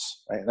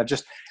purpose, right?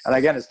 And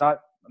again, I'm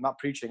not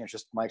preaching. It's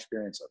just my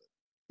experience of it.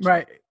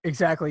 Right.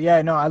 Exactly.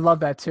 Yeah, no, I love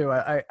that too.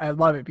 I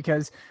love it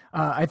because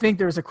I think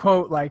there's a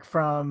quote like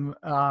from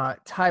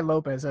Ty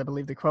Lopez, I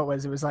believe the quote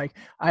was, it was like,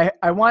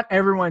 I want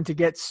everyone to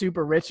get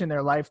super rich in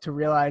their life to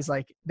realize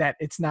like that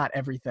it's not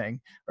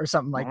everything, or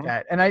something like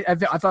that. And I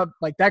thought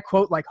like that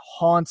quote like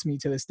haunts me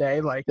to this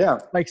day. Like, yeah,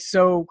 like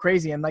so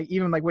crazy. And like,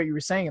 even like what you were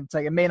saying, it's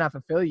like, it may not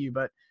fulfill you,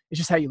 but it's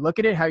just how you look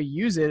at it, how you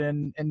use it,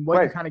 and what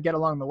right. you kind of get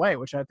along the way,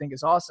 which I think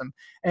is awesome.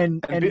 And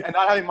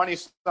not having money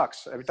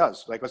sucks. It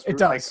does. Like, it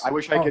does. Like, I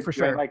wish I could. For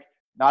sure. Like,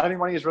 not having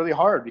money is really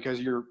hard because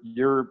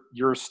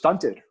you're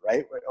stunted,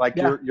 right? Like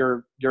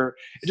you're.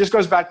 It just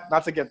goes back,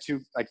 not to get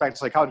too back to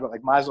psychology, but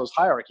like Maslow's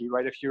hierarchy,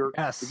 right? If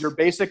your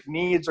basic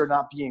needs are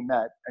not being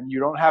met and you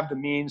don't have the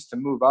means to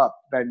move up,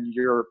 then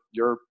you're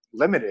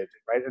limited,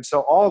 right? And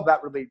so all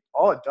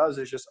it does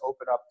is just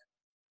open up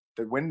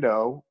the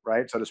window,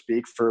 right, so to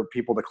speak, for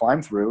people to climb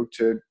through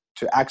to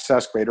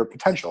access greater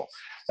potential.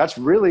 That's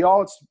really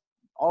all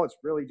it's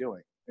really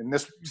doing in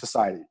this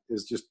society,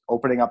 is just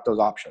opening up those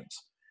options.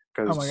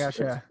 Because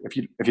if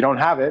you don't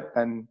have it,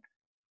 then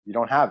you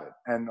don't have it.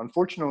 And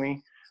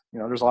unfortunately,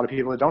 there's a lot of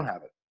people that don't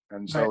have it.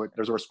 And so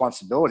there's a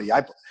responsibility.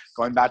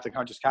 Going back to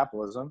conscious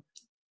capitalism,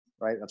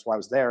 right? That's why I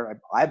was there.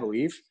 I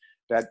believe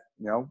that,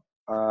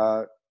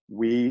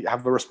 we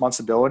have the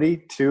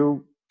responsibility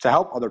to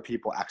help other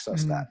people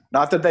access that.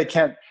 Not that they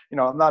can't,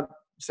 I'm not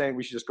saying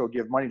we should just go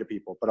give money to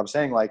people, but I'm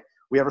saying like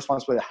we have a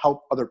responsibility to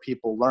help other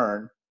people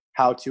learn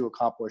how to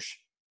accomplish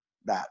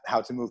that,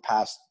 how to move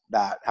past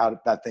that,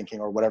 that thinking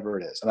or whatever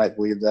it is. And I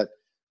believe that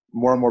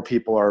more and more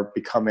people are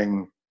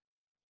becoming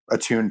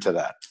attuned to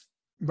that.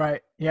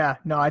 Right. Yeah.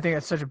 No, I think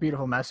that's such a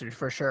beautiful message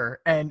for sure.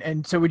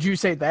 And so would you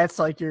say that's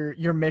like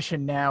your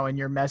mission now and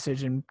your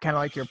message and kind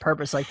of like your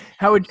purpose? Like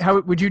how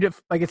would you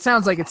like, it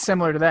sounds like it's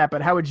similar to that,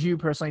 but how would you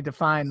personally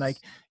define like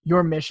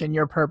your mission,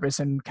 your purpose,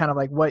 and kind of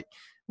like what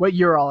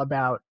you're all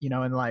about,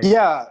 in life?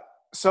 Yeah.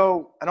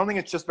 So I don't think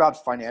it's just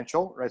about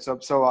financial, right?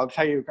 So I'll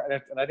tell you,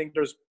 and I think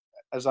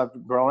as I've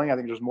been growing, I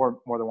think there's more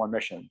than one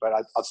mission, but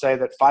I'll say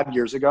that 5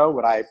 years ago,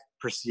 what I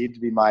perceived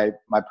to be my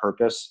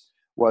purpose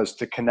was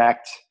to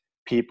connect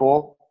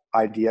people,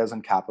 ideas,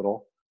 and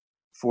capital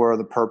for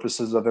the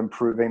purposes of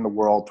improving the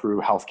world through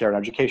healthcare and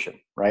education,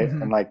 right?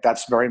 And like,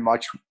 that's very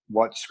much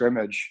what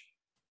Scrimmage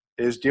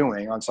is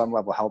doing on some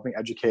level, helping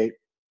educate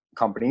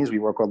companies. We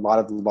work with a lot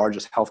of the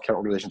largest healthcare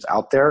organizations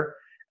out there.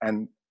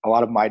 And a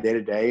lot of my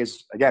day-to-day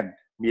is, again,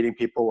 meeting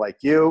people like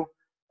you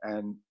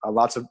and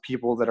lots of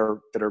people that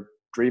are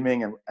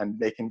dreaming and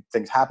making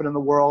things happen in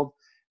the world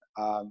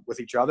with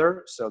each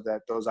other, so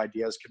that those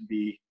ideas can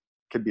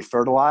be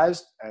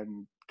fertilized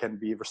and can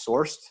be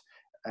resourced,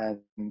 and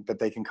that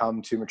they can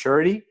come to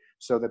maturity,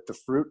 so that the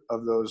fruit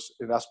of those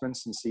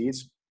investments and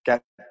seeds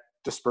get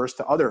dispersed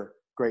to other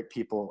great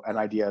people and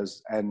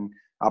ideas and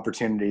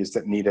opportunities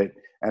that need it.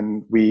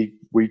 And we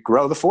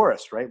grow the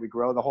forest, right? We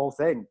grow the whole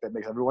thing that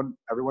makes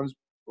everyone's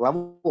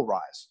level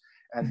rise.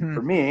 And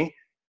for me,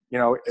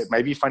 it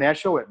may be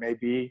financial, it may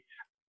be,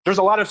 there's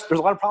a lot of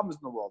problems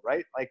in the world,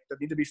 right? Like, that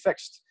need to be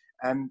fixed.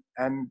 And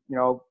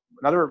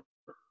another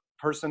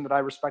person that I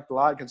respect a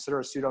lot and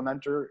consider a pseudo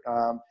mentor,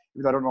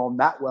 even though I don't know him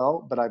that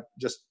well, but I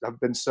just have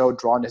been so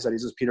drawn to his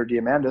ideas, is Peter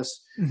Diamandis,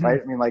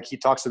 right? I mean, like, he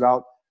talks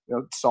about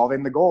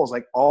solving the goals,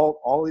 like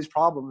all these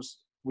problems,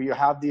 we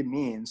have the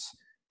means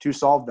to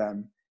solve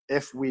them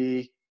if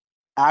we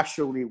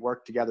actually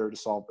work together to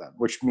solve them,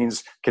 which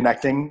means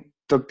connecting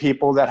the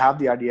people that have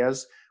the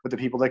ideas with the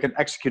people that can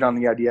execute on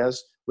the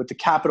ideas, with the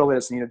capital that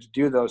is needed to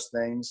do those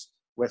things,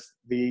 with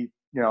the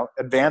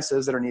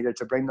advances that are needed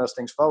to bring those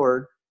things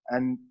forward,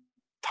 and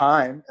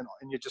time,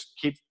 and you just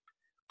keep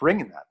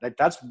bringing that. Like,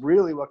 that's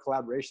really what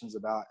collaboration is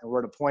about. And we're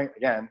at a point,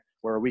 again,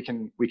 where we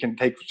can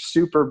take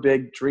super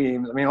big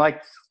dreams. I mean,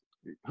 like,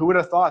 who would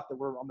have thought that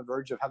we're on the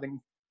verge of having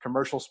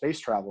commercial space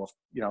travel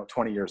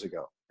 20 years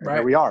ago? And right.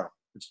 Here we are.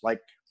 It's like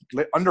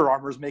Under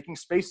Armour is making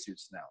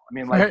spacesuits now. I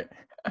mean, like,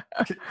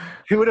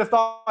 who would have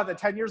thought that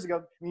 10 years ago?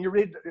 I mean, you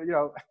read,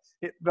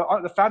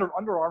 the founder of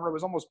Under Armour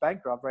was almost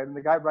bankrupt, right? And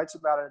the guy writes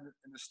about it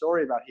in the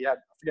story about I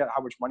forget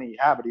how much money he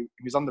had, but he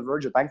was on the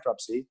verge of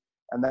bankruptcy.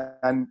 And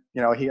then,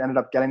 he ended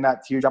up getting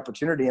that huge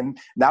opportunity. And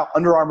now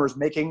Under Armour is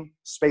making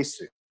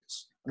spacesuits.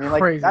 I mean,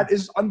 Crazy. that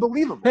is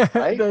unbelievable,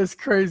 right? That is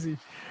crazy.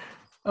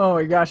 Oh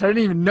my gosh, I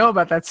didn't even know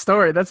about that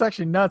story. That's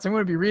actually nuts. I'm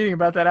going to be reading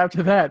about that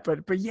after that.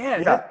 But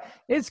yeah.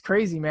 It's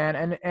crazy,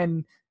 man.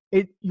 And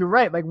you're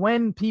right. Like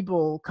when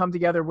people come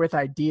together with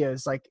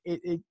ideas, like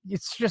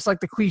it's just like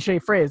the cliche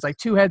phrase, like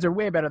two heads are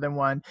way better than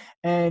one.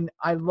 And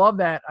I love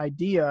that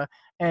idea.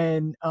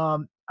 And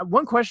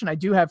one question I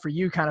do have for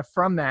you kind of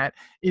from that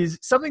is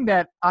something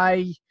that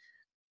I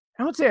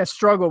won't say I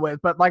struggle with,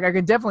 but like I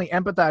can definitely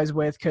empathize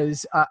with,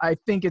 because I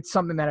think it's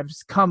something that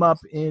has come up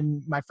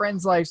in my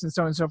friends' lives and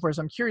so on and so forth.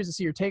 So I'm curious to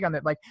see your take on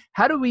that. Like,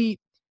 how do we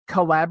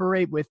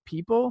collaborate with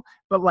people,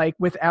 but like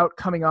without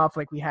coming off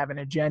like we have an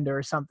agenda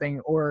or something,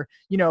 or,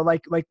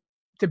 like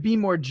to be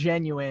more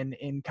genuine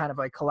in kind of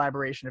like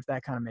collaboration, if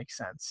that kind of makes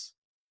sense?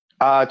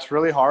 It's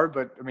really hard,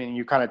 but I mean,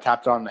 you kind of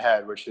tapped on the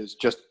head, which is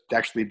just to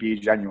actually be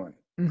genuine.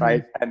 Mm-hmm.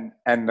 Right.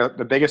 And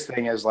the biggest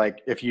thing is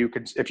like, if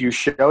you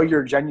show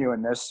your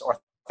genuineness or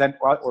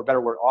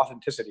better word,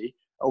 authenticity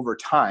over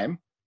time,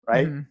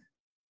 right? Mm-hmm.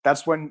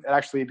 That's when it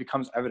actually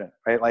becomes evident,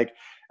 right? Like,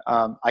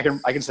 I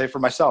can say for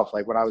myself,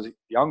 like when I was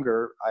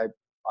younger, I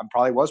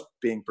probably was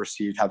being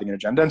perceived having an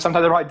agenda, and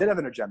sometimes I probably did have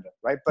an agenda,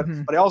 right? But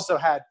I also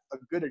had a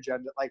good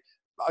agenda. Like,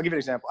 I'll give you an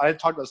example. I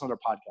talked about this on other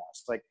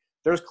podcasts. Like,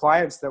 there's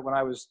clients that when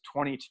I was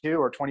 22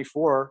 or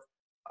 24,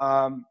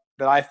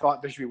 that I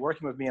thought they should be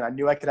working with me, and I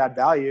knew I could add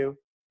value.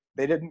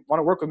 They didn't want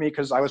to work with me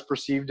because I was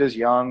perceived as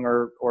young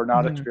or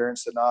not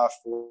experienced enough,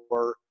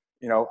 or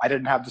I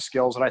didn't have the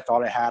skills that I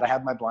thought I had. I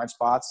had my blind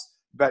spots.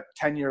 But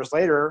 10 years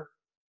later,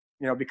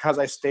 because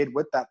I stayed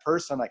with that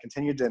person, I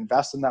continued to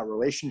invest in that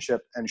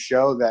relationship and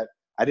show that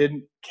I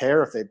didn't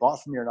care if they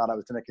bought from me or not. I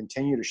was going to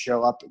continue to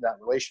show up in that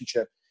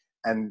relationship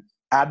and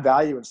add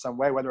value in some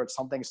way, whether it's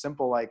something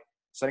simple like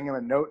sending them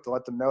a note to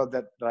let them know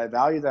that I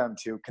value them,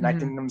 to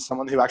connecting them to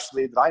someone who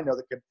actually that I know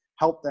that could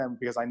help them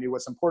because I knew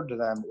what's important to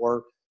them,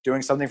 or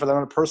doing something for them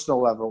on a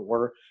personal level,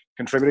 or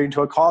contributing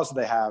to a cause that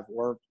they have,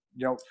 or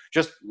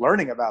just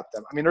learning about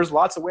them. I mean, there's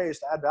lots of ways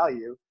to add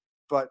value,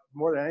 but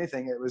more than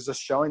anything, it was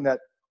just showing that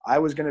I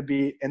was going to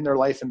be in their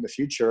life in the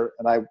future,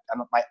 and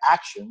my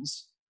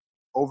actions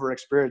over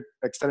extended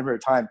period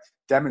of time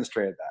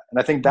demonstrated that. And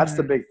I think that's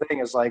the big thing,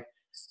 is like,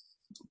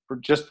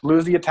 just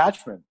lose the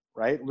attachment,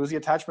 right? Lose the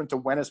attachment to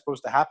when it's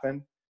supposed to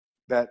happen,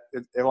 that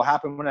it will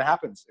happen when it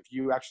happens. If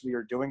you actually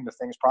are doing the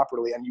things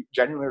properly and you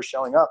genuinely are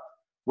showing up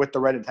with the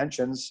right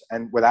intentions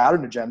and without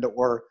an agenda,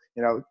 or,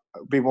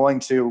 be willing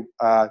to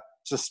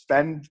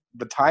suspend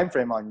the time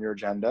frame on your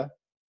agenda,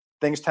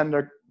 things tend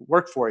to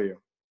work for you,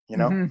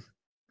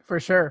 For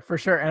sure.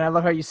 And I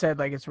love how you said,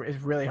 like, it's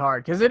really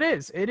hard, because it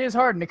is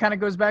hard. And it kind of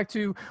goes back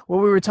to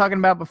what we were talking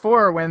about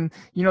before, when,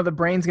 the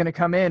brain's going to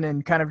come in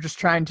and kind of just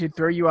trying to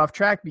throw you off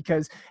track,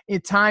 because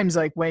at times,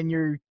 like when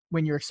you're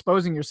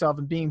exposing yourself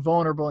and being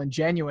vulnerable and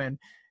genuine,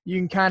 you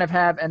can kind of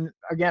have, and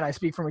again, I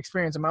speak from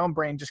experience in my own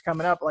brain just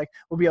coming up, like,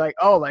 we'll be like,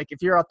 oh, like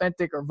if you're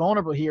authentic or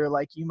vulnerable here,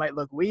 like you might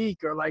look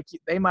weak, or like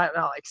they might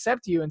not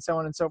accept you, and so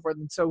on and so forth.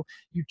 And so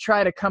you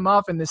try to come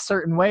off in this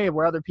certain way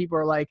where other people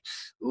are like,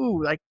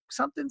 ooh, like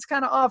something's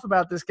kind of off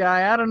about this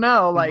guy. I don't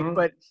know. Like,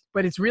 but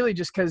it's really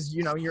just because,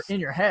 you're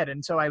in your head.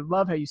 And so I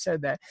love how you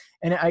said that.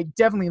 And I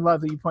definitely love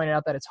that you pointed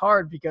out that it's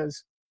hard,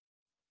 because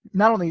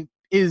not only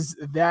is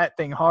that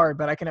thing hard,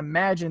 but I can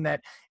imagine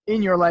that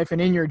in your life and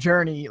in your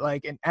journey,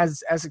 like, and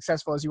as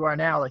successful as you are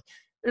now, like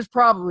there's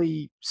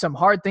probably some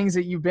hard things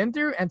that you've been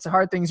through and some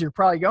hard things you're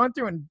probably going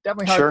through, and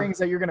definitely hard things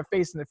that you're going to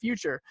face in the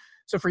future.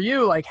 So for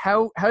you, like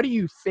how do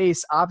you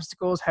face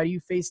obstacles? How do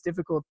you face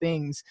difficult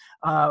things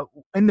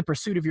in the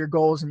pursuit of your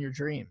goals and your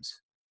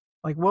dreams?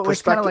 Like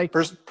what's kind of like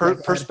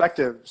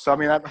perspective. So, I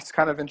mean, that's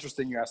kind of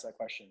interesting you asked that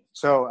question.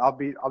 So I'll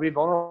be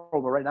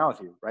vulnerable right now with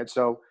you. Right.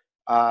 So,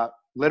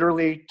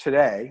 literally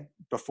today,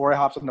 before I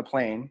hopped on the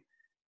plane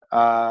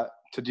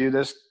to do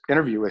this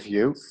interview with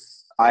you,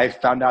 I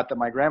found out that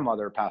my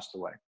grandmother passed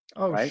away.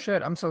 Oh, right?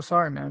 Shit. I'm so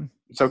sorry, man.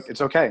 So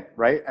it's okay.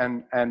 Right.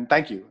 And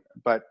thank you.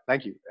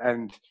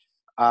 And,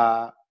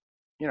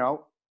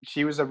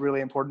 she was a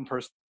really important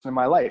person in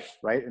my life,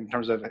 right? In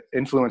terms of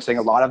influencing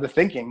a lot of the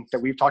thinking that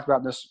we've talked about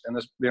in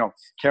this,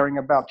 caring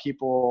about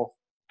people,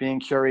 being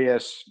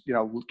curious,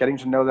 getting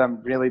to know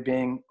them, really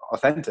being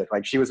authentic.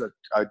 Like, she was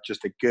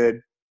just a good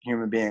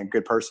human being, a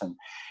good person.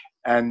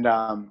 And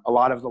a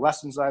lot of the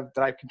lessons I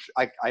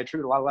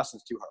attribute a lot of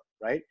lessons to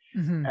her, right?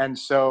 Mm-hmm. And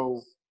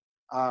so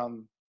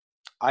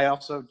I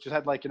also just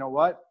had like,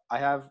 I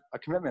have a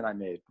commitment I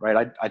made,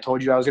 right? I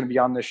told you I was going to be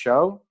on this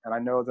show, and I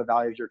know the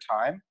value of your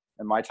time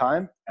and my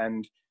time,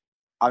 and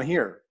I'm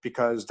here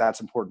because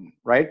that's important,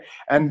 right?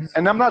 And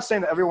I'm not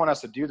saying that everyone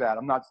has to do that.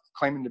 I'm not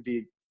claiming to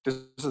be. This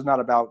is not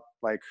about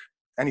like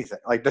anything.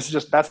 Like, this is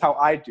just, that's how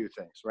I do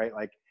things, right?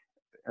 Like,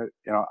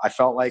 I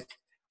felt like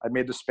I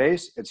made the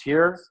space. It's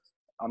here.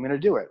 I'm going to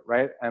do it.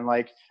 Right. And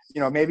like,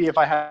 maybe if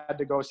I had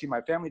to go see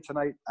my family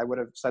tonight, I would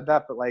have said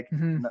that, but like,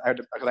 I had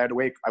to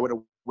wait. I would have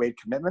weighed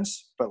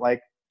commitments, but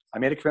like, I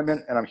made a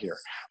commitment and I'm here.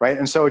 Right.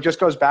 And so it just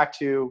goes back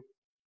to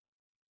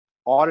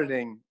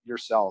auditing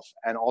yourself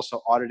and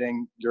also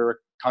auditing your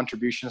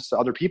contributions to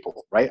other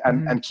people, right?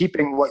 And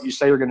keeping what you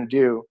say you're going to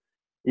do,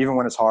 even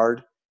when it's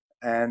hard,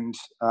 and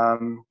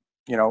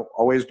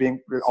always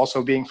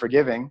being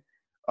forgiving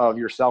of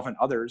yourself and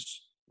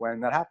others when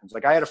that happens.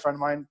 Like I had a friend of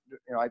mine,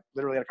 I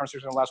literally had a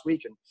conversation with him last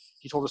week, and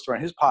he told a story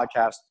on his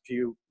podcast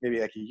maybe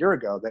like a year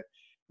ago that,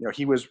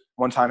 he was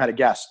one time had a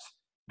guest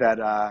that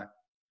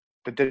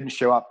didn't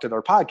show up to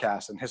their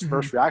podcast. And his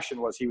first reaction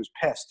was he was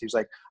pissed. He was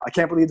like, I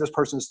can't believe this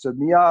person stood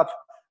me up.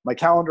 My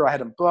calendar, I had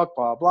him booked,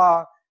 blah,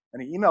 blah.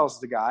 And he emails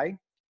the guy,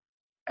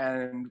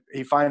 and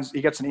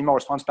he gets an email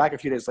response back a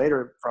few days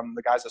later from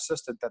the guy's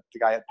assistant that the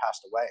guy had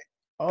passed away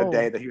the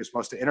day that he was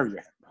supposed to interview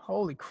him.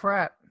 Holy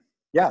crap.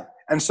 Yeah.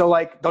 And so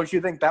like, don't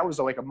you think that was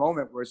like a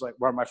moment where it's like,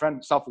 where my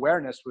friend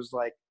self-awareness was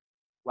like,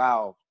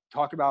 wow,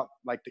 talk about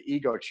like the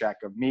ego check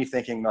of me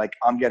thinking like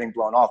I'm getting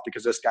blown off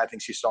because this guy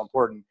thinks he's so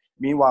important.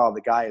 Meanwhile,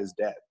 the guy is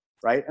dead.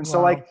 Right. And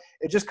so like,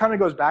 it just kind of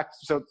goes back.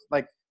 So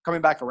like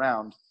coming back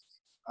around,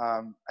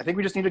 I think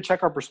we just need to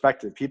check our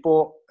perspective.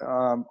 People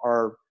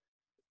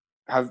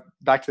have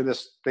back to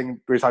this thing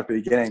we talked at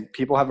the beginning.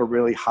 People have a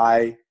really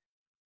high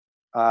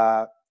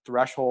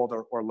threshold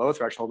or low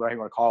threshold, whatever you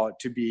want to call it,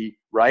 to be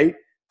right,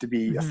 to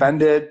be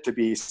offended, to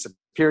be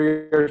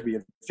superior, to be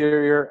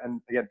inferior.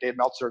 And again, Dave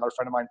Meltzer, another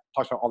friend of mine,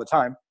 talks about all the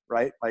time,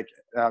 right? Like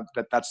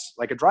that's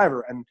like a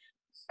driver.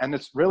 And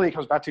it's really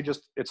comes back to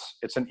just,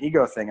 it's an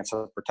ego thing. It's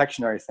a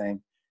protectionary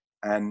thing.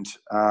 And,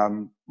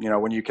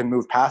 when you can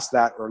move past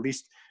that, or at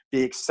least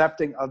be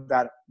accepting of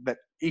that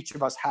each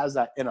of us has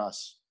that in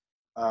us,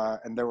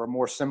 and that we're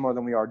more similar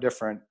than we are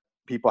different,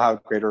 people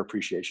have greater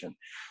appreciation.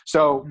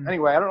 So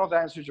anyway, I don't know if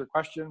that answers your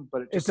question,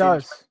 but it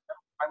does. Seems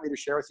timely to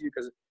share with you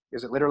because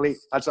it literally,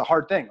 that's a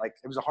hard thing. Like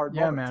it was a hard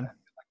moment.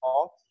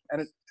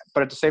 Man.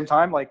 But at the same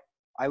time, like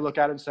I look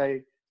at it and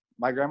say,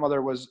 my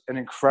grandmother was an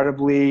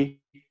incredibly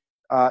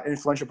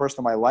influential person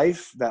in my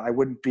life, that I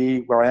wouldn't be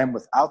where I am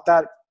without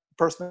that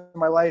person in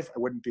my life. I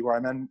wouldn't be where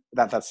I'm in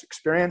that's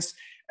experience.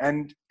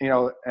 And,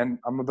 and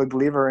I'm a big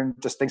believer in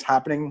just things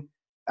happening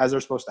as they're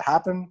supposed to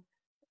happen.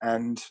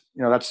 And,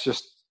 that's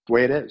just the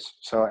way it is.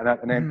 So,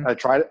 and I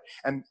tried it,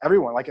 and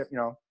everyone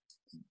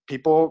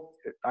people,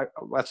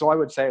 that's all I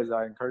would say is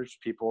I encourage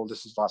people,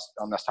 this is last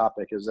on this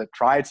topic, is that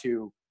try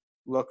to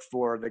look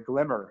for the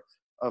glimmer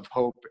of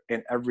hope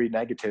in every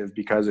negative,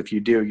 because if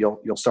you do,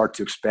 you'll start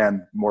to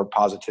expand more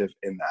positive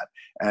in that,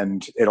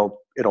 and it'll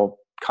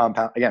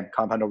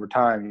compound over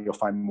time. You'll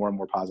find more and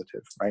more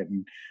positive, right?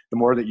 And the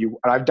more that and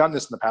I've done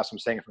this in the past, I'm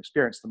saying it from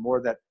experience, the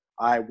more that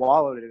I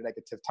wallowed in a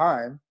negative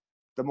time,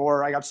 the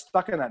more I got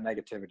stuck in that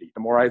negativity,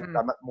 the more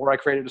I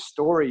created a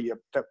story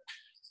that,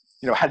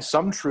 had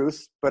some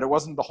truth, but it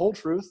wasn't the whole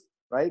truth,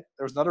 right?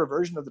 There was another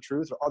version of the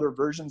truth, or other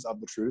versions of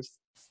the truth,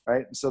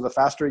 right? And so the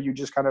faster you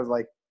just kind of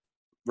like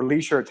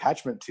release your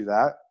attachment to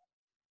that,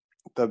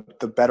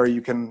 the better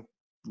you can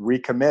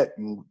recommit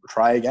and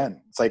try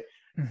again. It's like,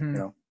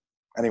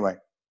 anyway.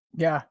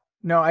 Yeah,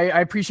 no,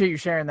 I appreciate you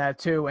sharing that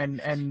too.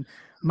 And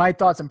my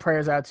thoughts and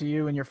prayers out to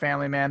you and your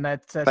family, man.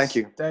 That's Thank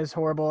you. That is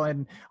horrible.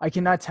 And I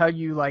cannot tell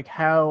you like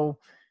how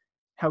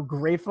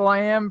grateful I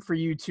am for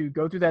you to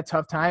go through that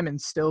tough time and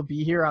still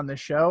be here on the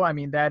show. I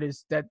mean, that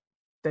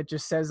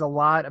just says a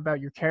lot about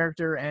your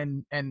character.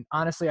 And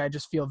honestly, I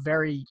just feel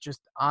very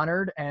just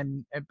honored.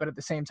 But at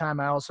the same time,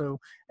 I also,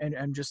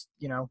 and just,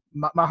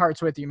 my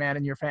heart's with you, man,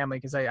 and your family.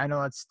 Cause I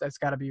know that's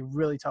gotta be a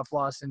really tough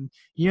loss. And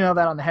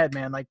that on the head,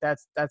 man, like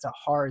that's a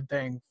hard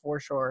thing for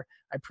sure.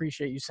 I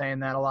appreciate you saying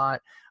that a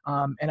lot.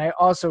 And I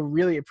also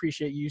really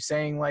appreciate you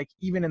saying, like,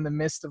 even in the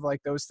midst of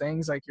like those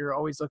things, like you're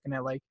always looking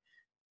at like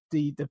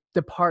the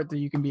part that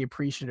you can be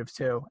appreciative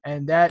to.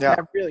 And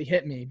that really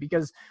hit me,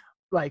 because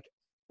like,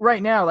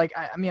 right now, like,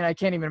 I mean, I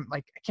can't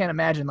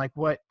imagine like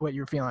what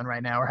you're feeling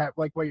right now, or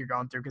like what you're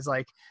going through. Cause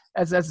like,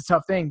 that's a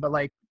tough thing, but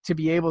like to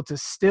be able to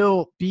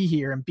still be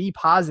here and be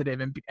positive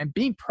and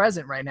being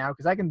present right now.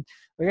 Cause I can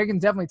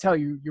definitely tell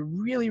you're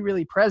really,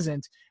 really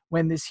present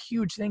when this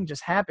huge thing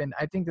just happened.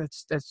 I think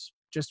that's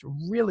just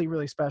really,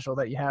 really special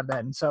that you have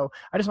that. And so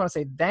I just want to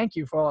say thank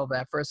you for all of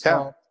that, first of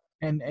all,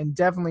 and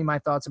definitely my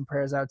thoughts and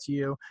prayers out to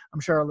you.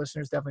 I'm sure our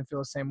listeners definitely feel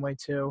the same way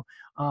too.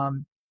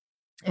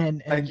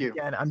 And thank you.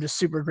 Again, I'm just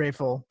super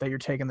grateful that you're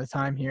taking the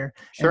time here.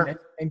 Sure.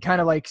 And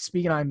kind of like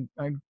speaking on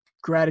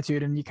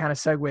gratitude, and you kind of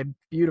segued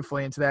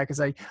beautifully into that,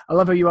 because I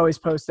love how you always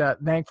post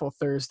Thankful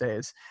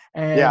Thursdays.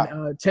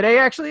 And today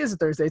actually is a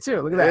Thursday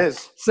too. Look at that. It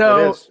is.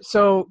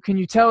 So can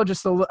you tell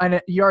just I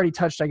know you already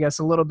touched, I guess,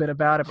 a little bit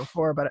about it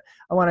before, but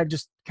I want to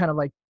just kind of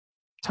like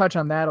touch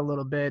on that a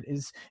little bit.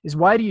 Is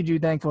why do you do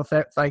Thankful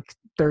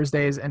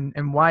Thursdays,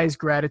 and why is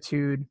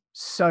gratitude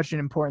such an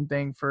important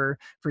thing for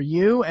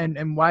you,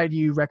 and why do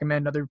you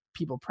recommend other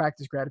people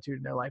practice gratitude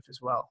in their life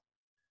as well?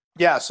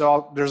 Yeah,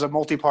 so there's a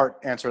multi-part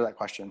answer to that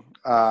question.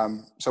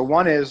 So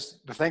one is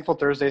the Thankful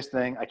Thursdays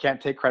thing. I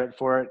can't take credit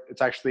for it.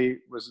 It's actually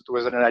was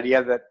an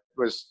idea that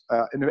was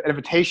an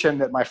invitation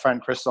that my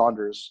friend Chris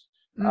Saunders,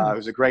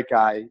 who's a great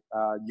guy,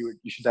 you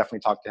should definitely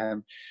talk to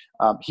him.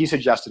 He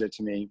suggested it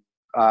to me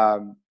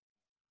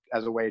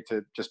as a way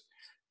to just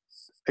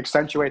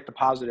accentuate the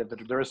positive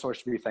that there is so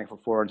much to be thankful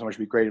for and so much to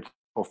be grateful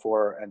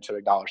for, and to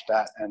acknowledge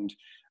that. And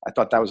I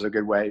thought that was a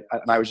good way,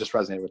 and I was just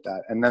resonating with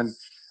that. And then,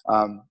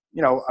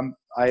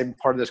 I'm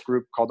part of this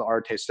group called the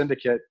Arte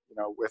Syndicate,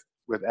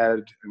 with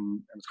Ed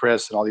and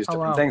Chris and all these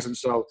different things. And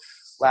so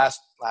last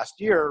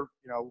year,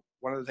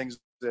 one of the things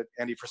that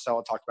Andy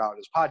Frisella talked about in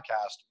his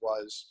podcast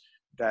was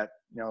that,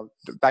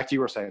 back to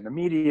you were saying, the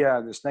media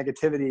and this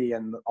negativity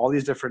and all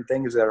these different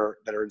things that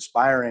are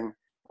inspiring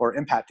or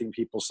impacting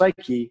people's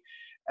psyche.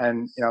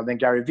 And, then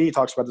Gary Vee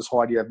talks about this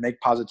whole idea of make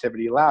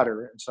positivity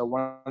louder. And so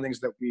one of the things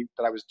that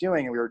I was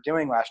doing and we were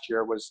doing last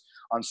year was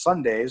on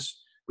Sundays,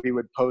 we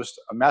would post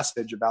a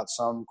message about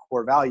some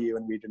core value,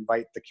 and we'd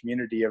invite the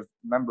community of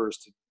members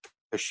to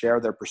share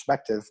their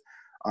perspective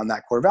on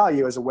that core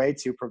value as a way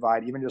to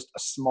provide even just a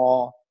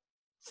small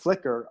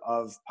flicker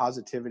of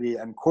positivity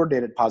and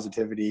coordinated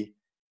positivity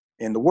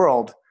in the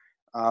world.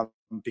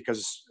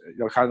 Because,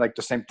 kind of like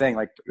the same thing,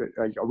 like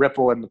a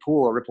ripple in the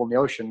pool, a ripple in the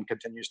ocean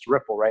continues to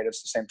ripple, right?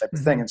 It's the same type of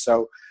thing. And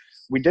so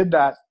we did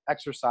that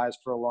exercise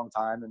for a long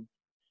time,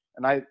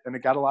 and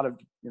it got a lot of,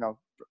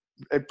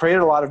 it created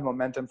a lot of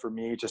momentum for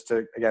me just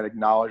to, again,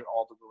 acknowledge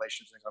all the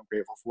relationships I'm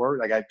grateful for.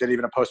 Like I did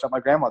even a post about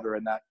my grandmother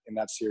in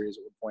that series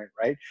at one point,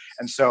 right?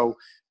 And so,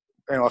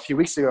 a few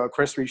weeks ago,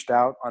 Chris reached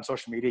out on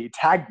social media. He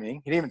tagged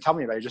me. He didn't even tell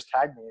me about it. He just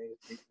tagged me.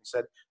 He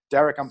said,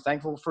 "Derek, I'm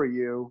thankful for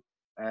you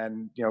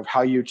and,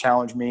 how you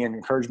challenge me and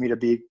encourage me to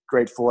be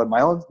grateful in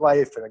my own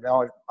life and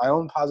acknowledge my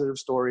own positive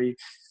story.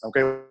 I'm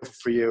grateful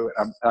for you.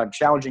 And I'm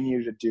challenging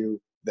you to do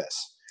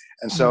this."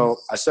 And so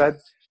I said,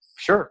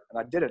 sure. And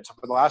I did it. So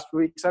for the last 2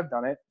 weeks, I've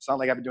done it. It's not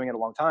like I've been doing it a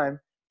long time,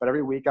 but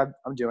every week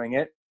I'm doing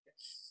it.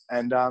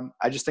 And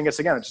I just think it's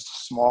just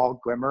a small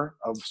glimmer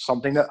of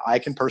something that I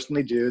can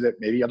personally do that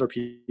maybe other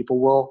people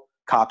will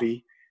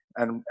copy.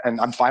 And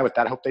I'm fine with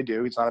that. I hope they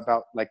do. It's not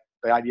about like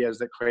the ideas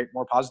that create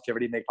more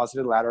positivity, make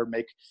positivity louder,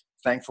 make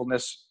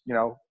thankfulness,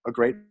 a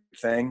great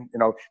thing,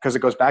 because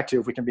it goes back to,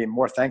 if we can be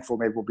more thankful,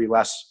 maybe we'll be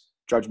less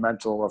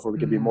judgmental, or if we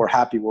can be more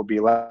happy, we'll be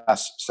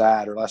less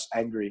sad or less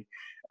angry.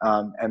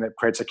 And it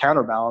creates a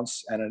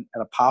counterbalance and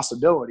a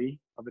possibility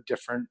of a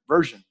different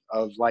version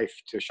of life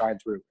to shine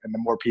through. And the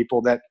more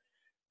people that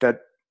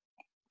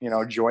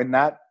join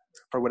that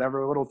for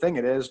whatever little thing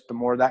it is, the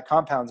more that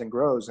compounds and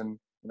grows. And,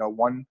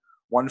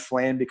 one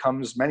flame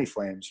becomes many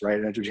flames, right?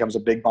 And it becomes a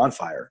big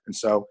bonfire. And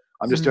so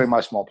I'm just doing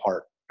my small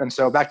part. And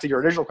so back to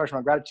your original question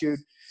on gratitude,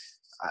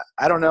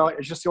 I don't know.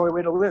 It's just the only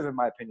way to live, in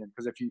my opinion,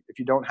 because if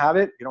you don't have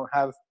it, you don't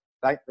have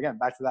that, again,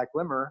 back to that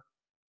glimmer,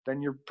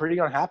 then you're pretty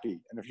unhappy.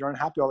 And if you're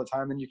unhappy all the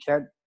time, then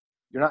you're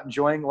not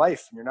enjoying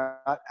life, and you're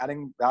not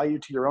adding value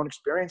to your own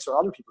experience or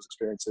other people's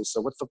experiences.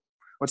 So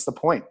what's the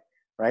point?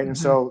 Right. And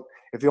so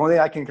if the only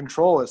thing I can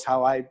control is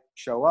how I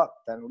show up,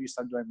 then at least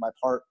I'm doing my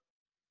part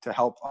to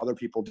help other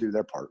people do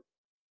their part.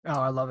 Oh,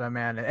 I love that,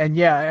 man. And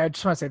yeah, I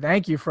just want to say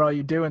thank you for all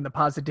you do and the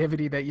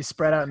positivity that you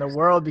spread out in the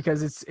world,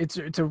 because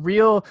it's a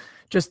real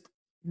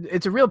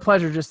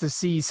pleasure just to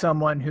see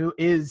someone who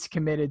is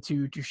committed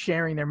to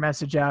sharing their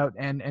message out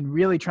and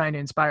really trying to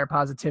inspire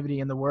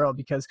positivity in the world,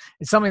 because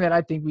it's something that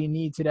I think we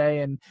need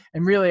today. And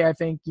really, I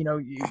think,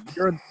 you're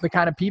the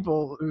kind of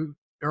people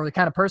or the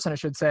kind of person, I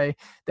should say,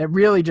 that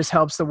really just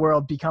helps the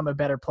world become a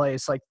better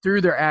place, like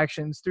through their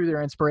actions, through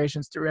their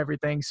inspirations, through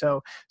everything.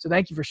 So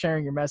thank you for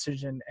sharing your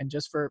message and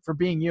just for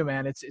being you,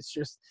 man. It's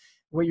just,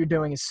 what you're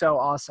doing is so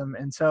awesome.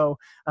 And so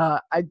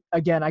I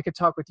could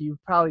talk with you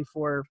probably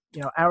for,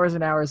 hours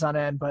and hours on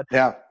end, but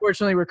yeah,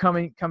 fortunately we're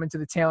coming to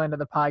the tail end of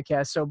the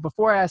podcast. So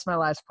before I ask my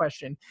last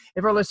question,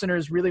 if our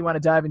listeners really want to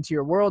dive into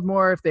your world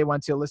more, if they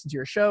want to listen to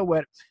your show,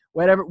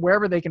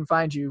 wherever they can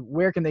find you,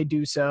 where can they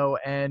do so?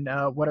 And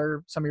what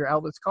are some of your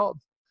outlets called?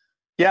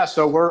 Yeah.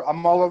 So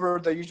I'm all over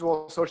the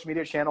usual social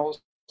media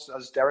channels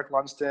as Derek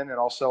Lundsten, and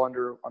also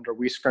under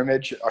We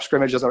Scrimmage. Our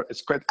scrimmage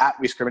it's at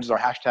We Scrimmage is our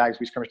hashtags,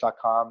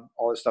 WeScrimmage.com.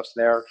 All this stuff's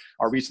there.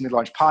 Our recently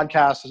launched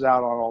podcast is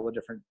out on all the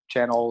different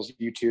channels,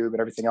 YouTube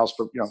and everything else,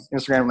 but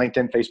Instagram,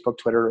 LinkedIn, Facebook,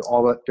 Twitter,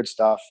 all that good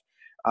stuff.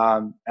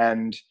 I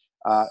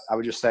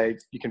would just say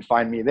you can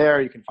find me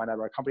there. You can find out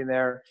our company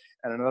there.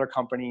 And another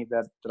company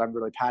that I'm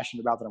really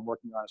passionate about that I'm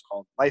working on is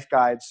called Life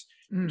Guides.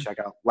 You can check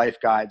out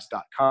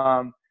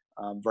lifeguides.com.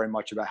 Very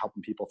much about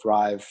helping people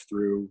thrive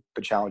through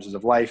the challenges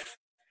of life.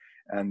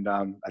 And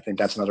I think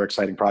that's another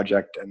exciting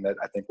project, and that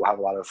I think will have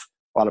a lot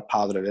of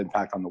positive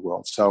impact on the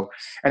world. So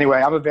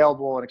anyway, I'm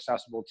available and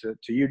accessible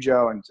to you,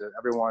 Joe, and to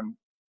everyone,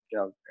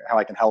 how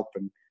I can help.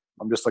 And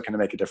I'm just looking to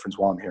make a difference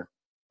while I'm here.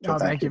 So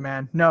thank you,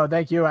 man. No,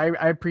 thank you.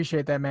 I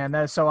appreciate that, man.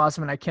 That is so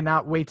awesome. And I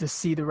cannot wait to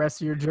see the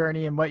rest of your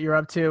journey and what you're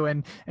up to,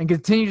 and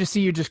continue to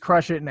see you just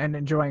crush it and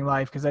enjoying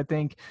life. Cause I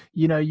think,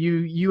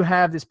 you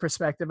have this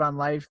perspective on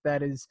life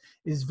that is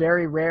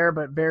very rare,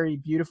 but very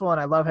beautiful.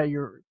 And I love how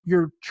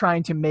you're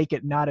trying to make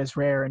it not as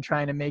rare and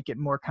trying to make it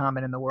more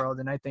common in the world.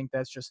 And I think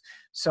that's just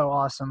so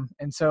awesome.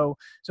 And so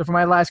for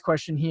my last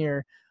question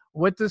here,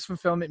 what does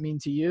fulfillment mean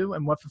to you,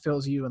 and what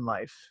fulfills you in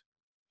life?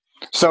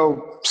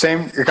 So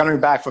same, you're coming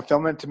back.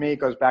 Fulfillment to me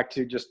goes back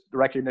to just the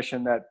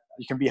recognition that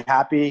you can be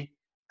happy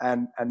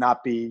and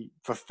not be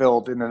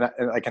fulfilled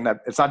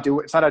it's not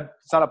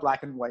a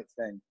black and white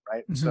thing,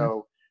 right? Mm-hmm.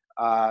 So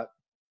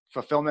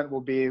fulfillment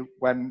will be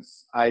when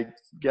I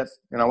get,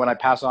 when I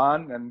pass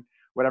on, and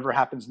whatever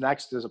happens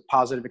next is a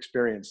positive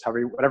experience.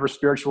 Whatever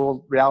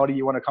spiritual reality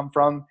you want to come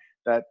from,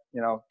 that,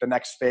 the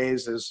next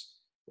phase is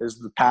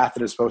the path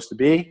that is supposed to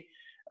be,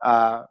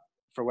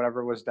 for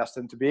whatever was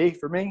destined to be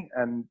for me.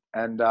 And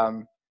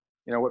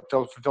what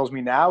fulfills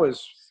me now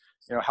is,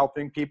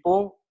 helping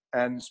people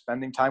and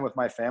spending time with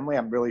my family.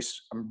 I'm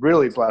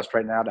really blessed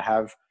right now to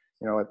have,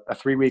 a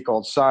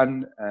 3-week-old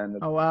son and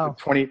Oh, wow.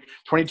 a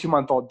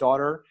 22-month-old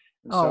daughter.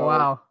 And oh,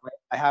 wow.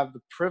 I have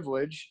the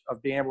privilege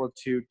of being able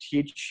to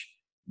teach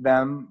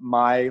them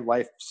my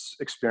life's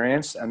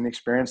experience and the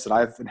experience that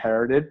I've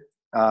inherited,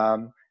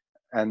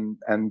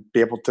 and be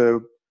able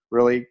to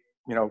really,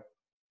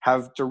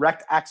 have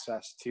direct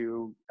access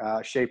to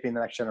shaping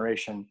the next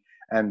generation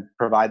and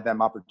provide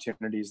them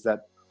opportunities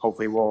that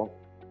hopefully will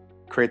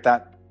create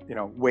that,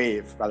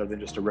 wave rather than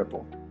just a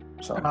ripple.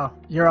 So. Oh,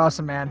 you're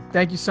awesome, man.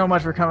 Thank you so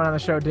much for coming on the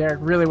show, Derek.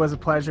 Really was a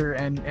pleasure,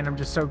 and I'm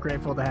just so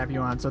grateful to have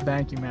you on. So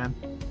thank you, man.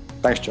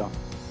 Thanks, Joe.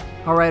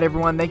 All right,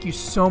 everyone. Thank you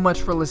so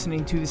much for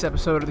listening to this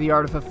episode of The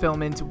Art of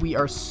Fulfillment. We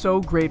are so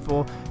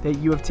grateful that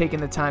you have taken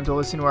the time to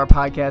listen to our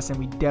podcast, and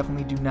we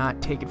definitely do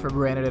not take it for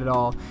granted at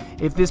all.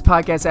 If this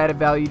podcast added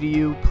value to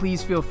you,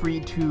 please feel free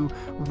to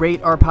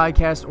rate our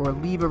podcast or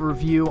leave a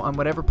review on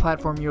whatever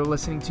platform you're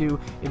listening to.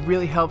 It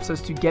really helps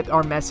us to get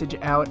our message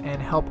out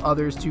and help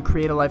others to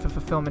create a life of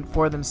fulfillment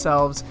for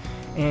themselves.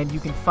 And you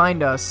can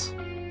find us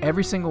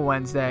every single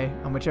Wednesday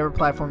on whichever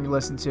platform you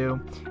listen to,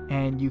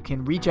 and you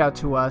can reach out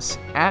to us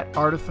at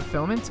Art of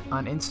Fulfillment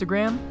on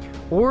Instagram,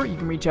 or you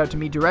can reach out to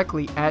me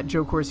directly at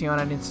Joe Corcion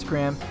on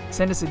Instagram.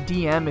 Send us a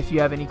DM if you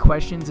have any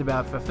questions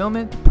about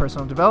fulfillment,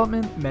 personal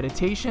development,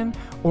 meditation,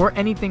 or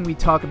anything we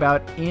talk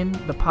about in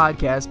the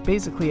podcast.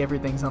 Basically,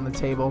 everything's on the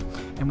table,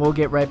 and we'll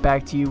get right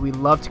back to you. We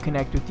love to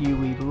connect with you.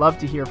 We love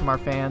to hear from our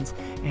fans,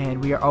 and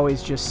we are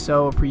always just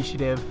so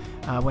appreciative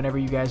whenever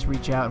you guys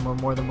reach out, and we're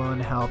more than willing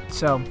to help.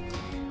 So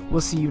we'll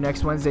see you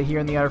next Wednesday here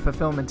in The Art of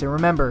Fulfillment. And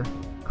remember,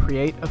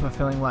 create a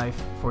fulfilling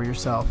life for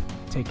yourself.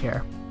 Take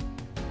care.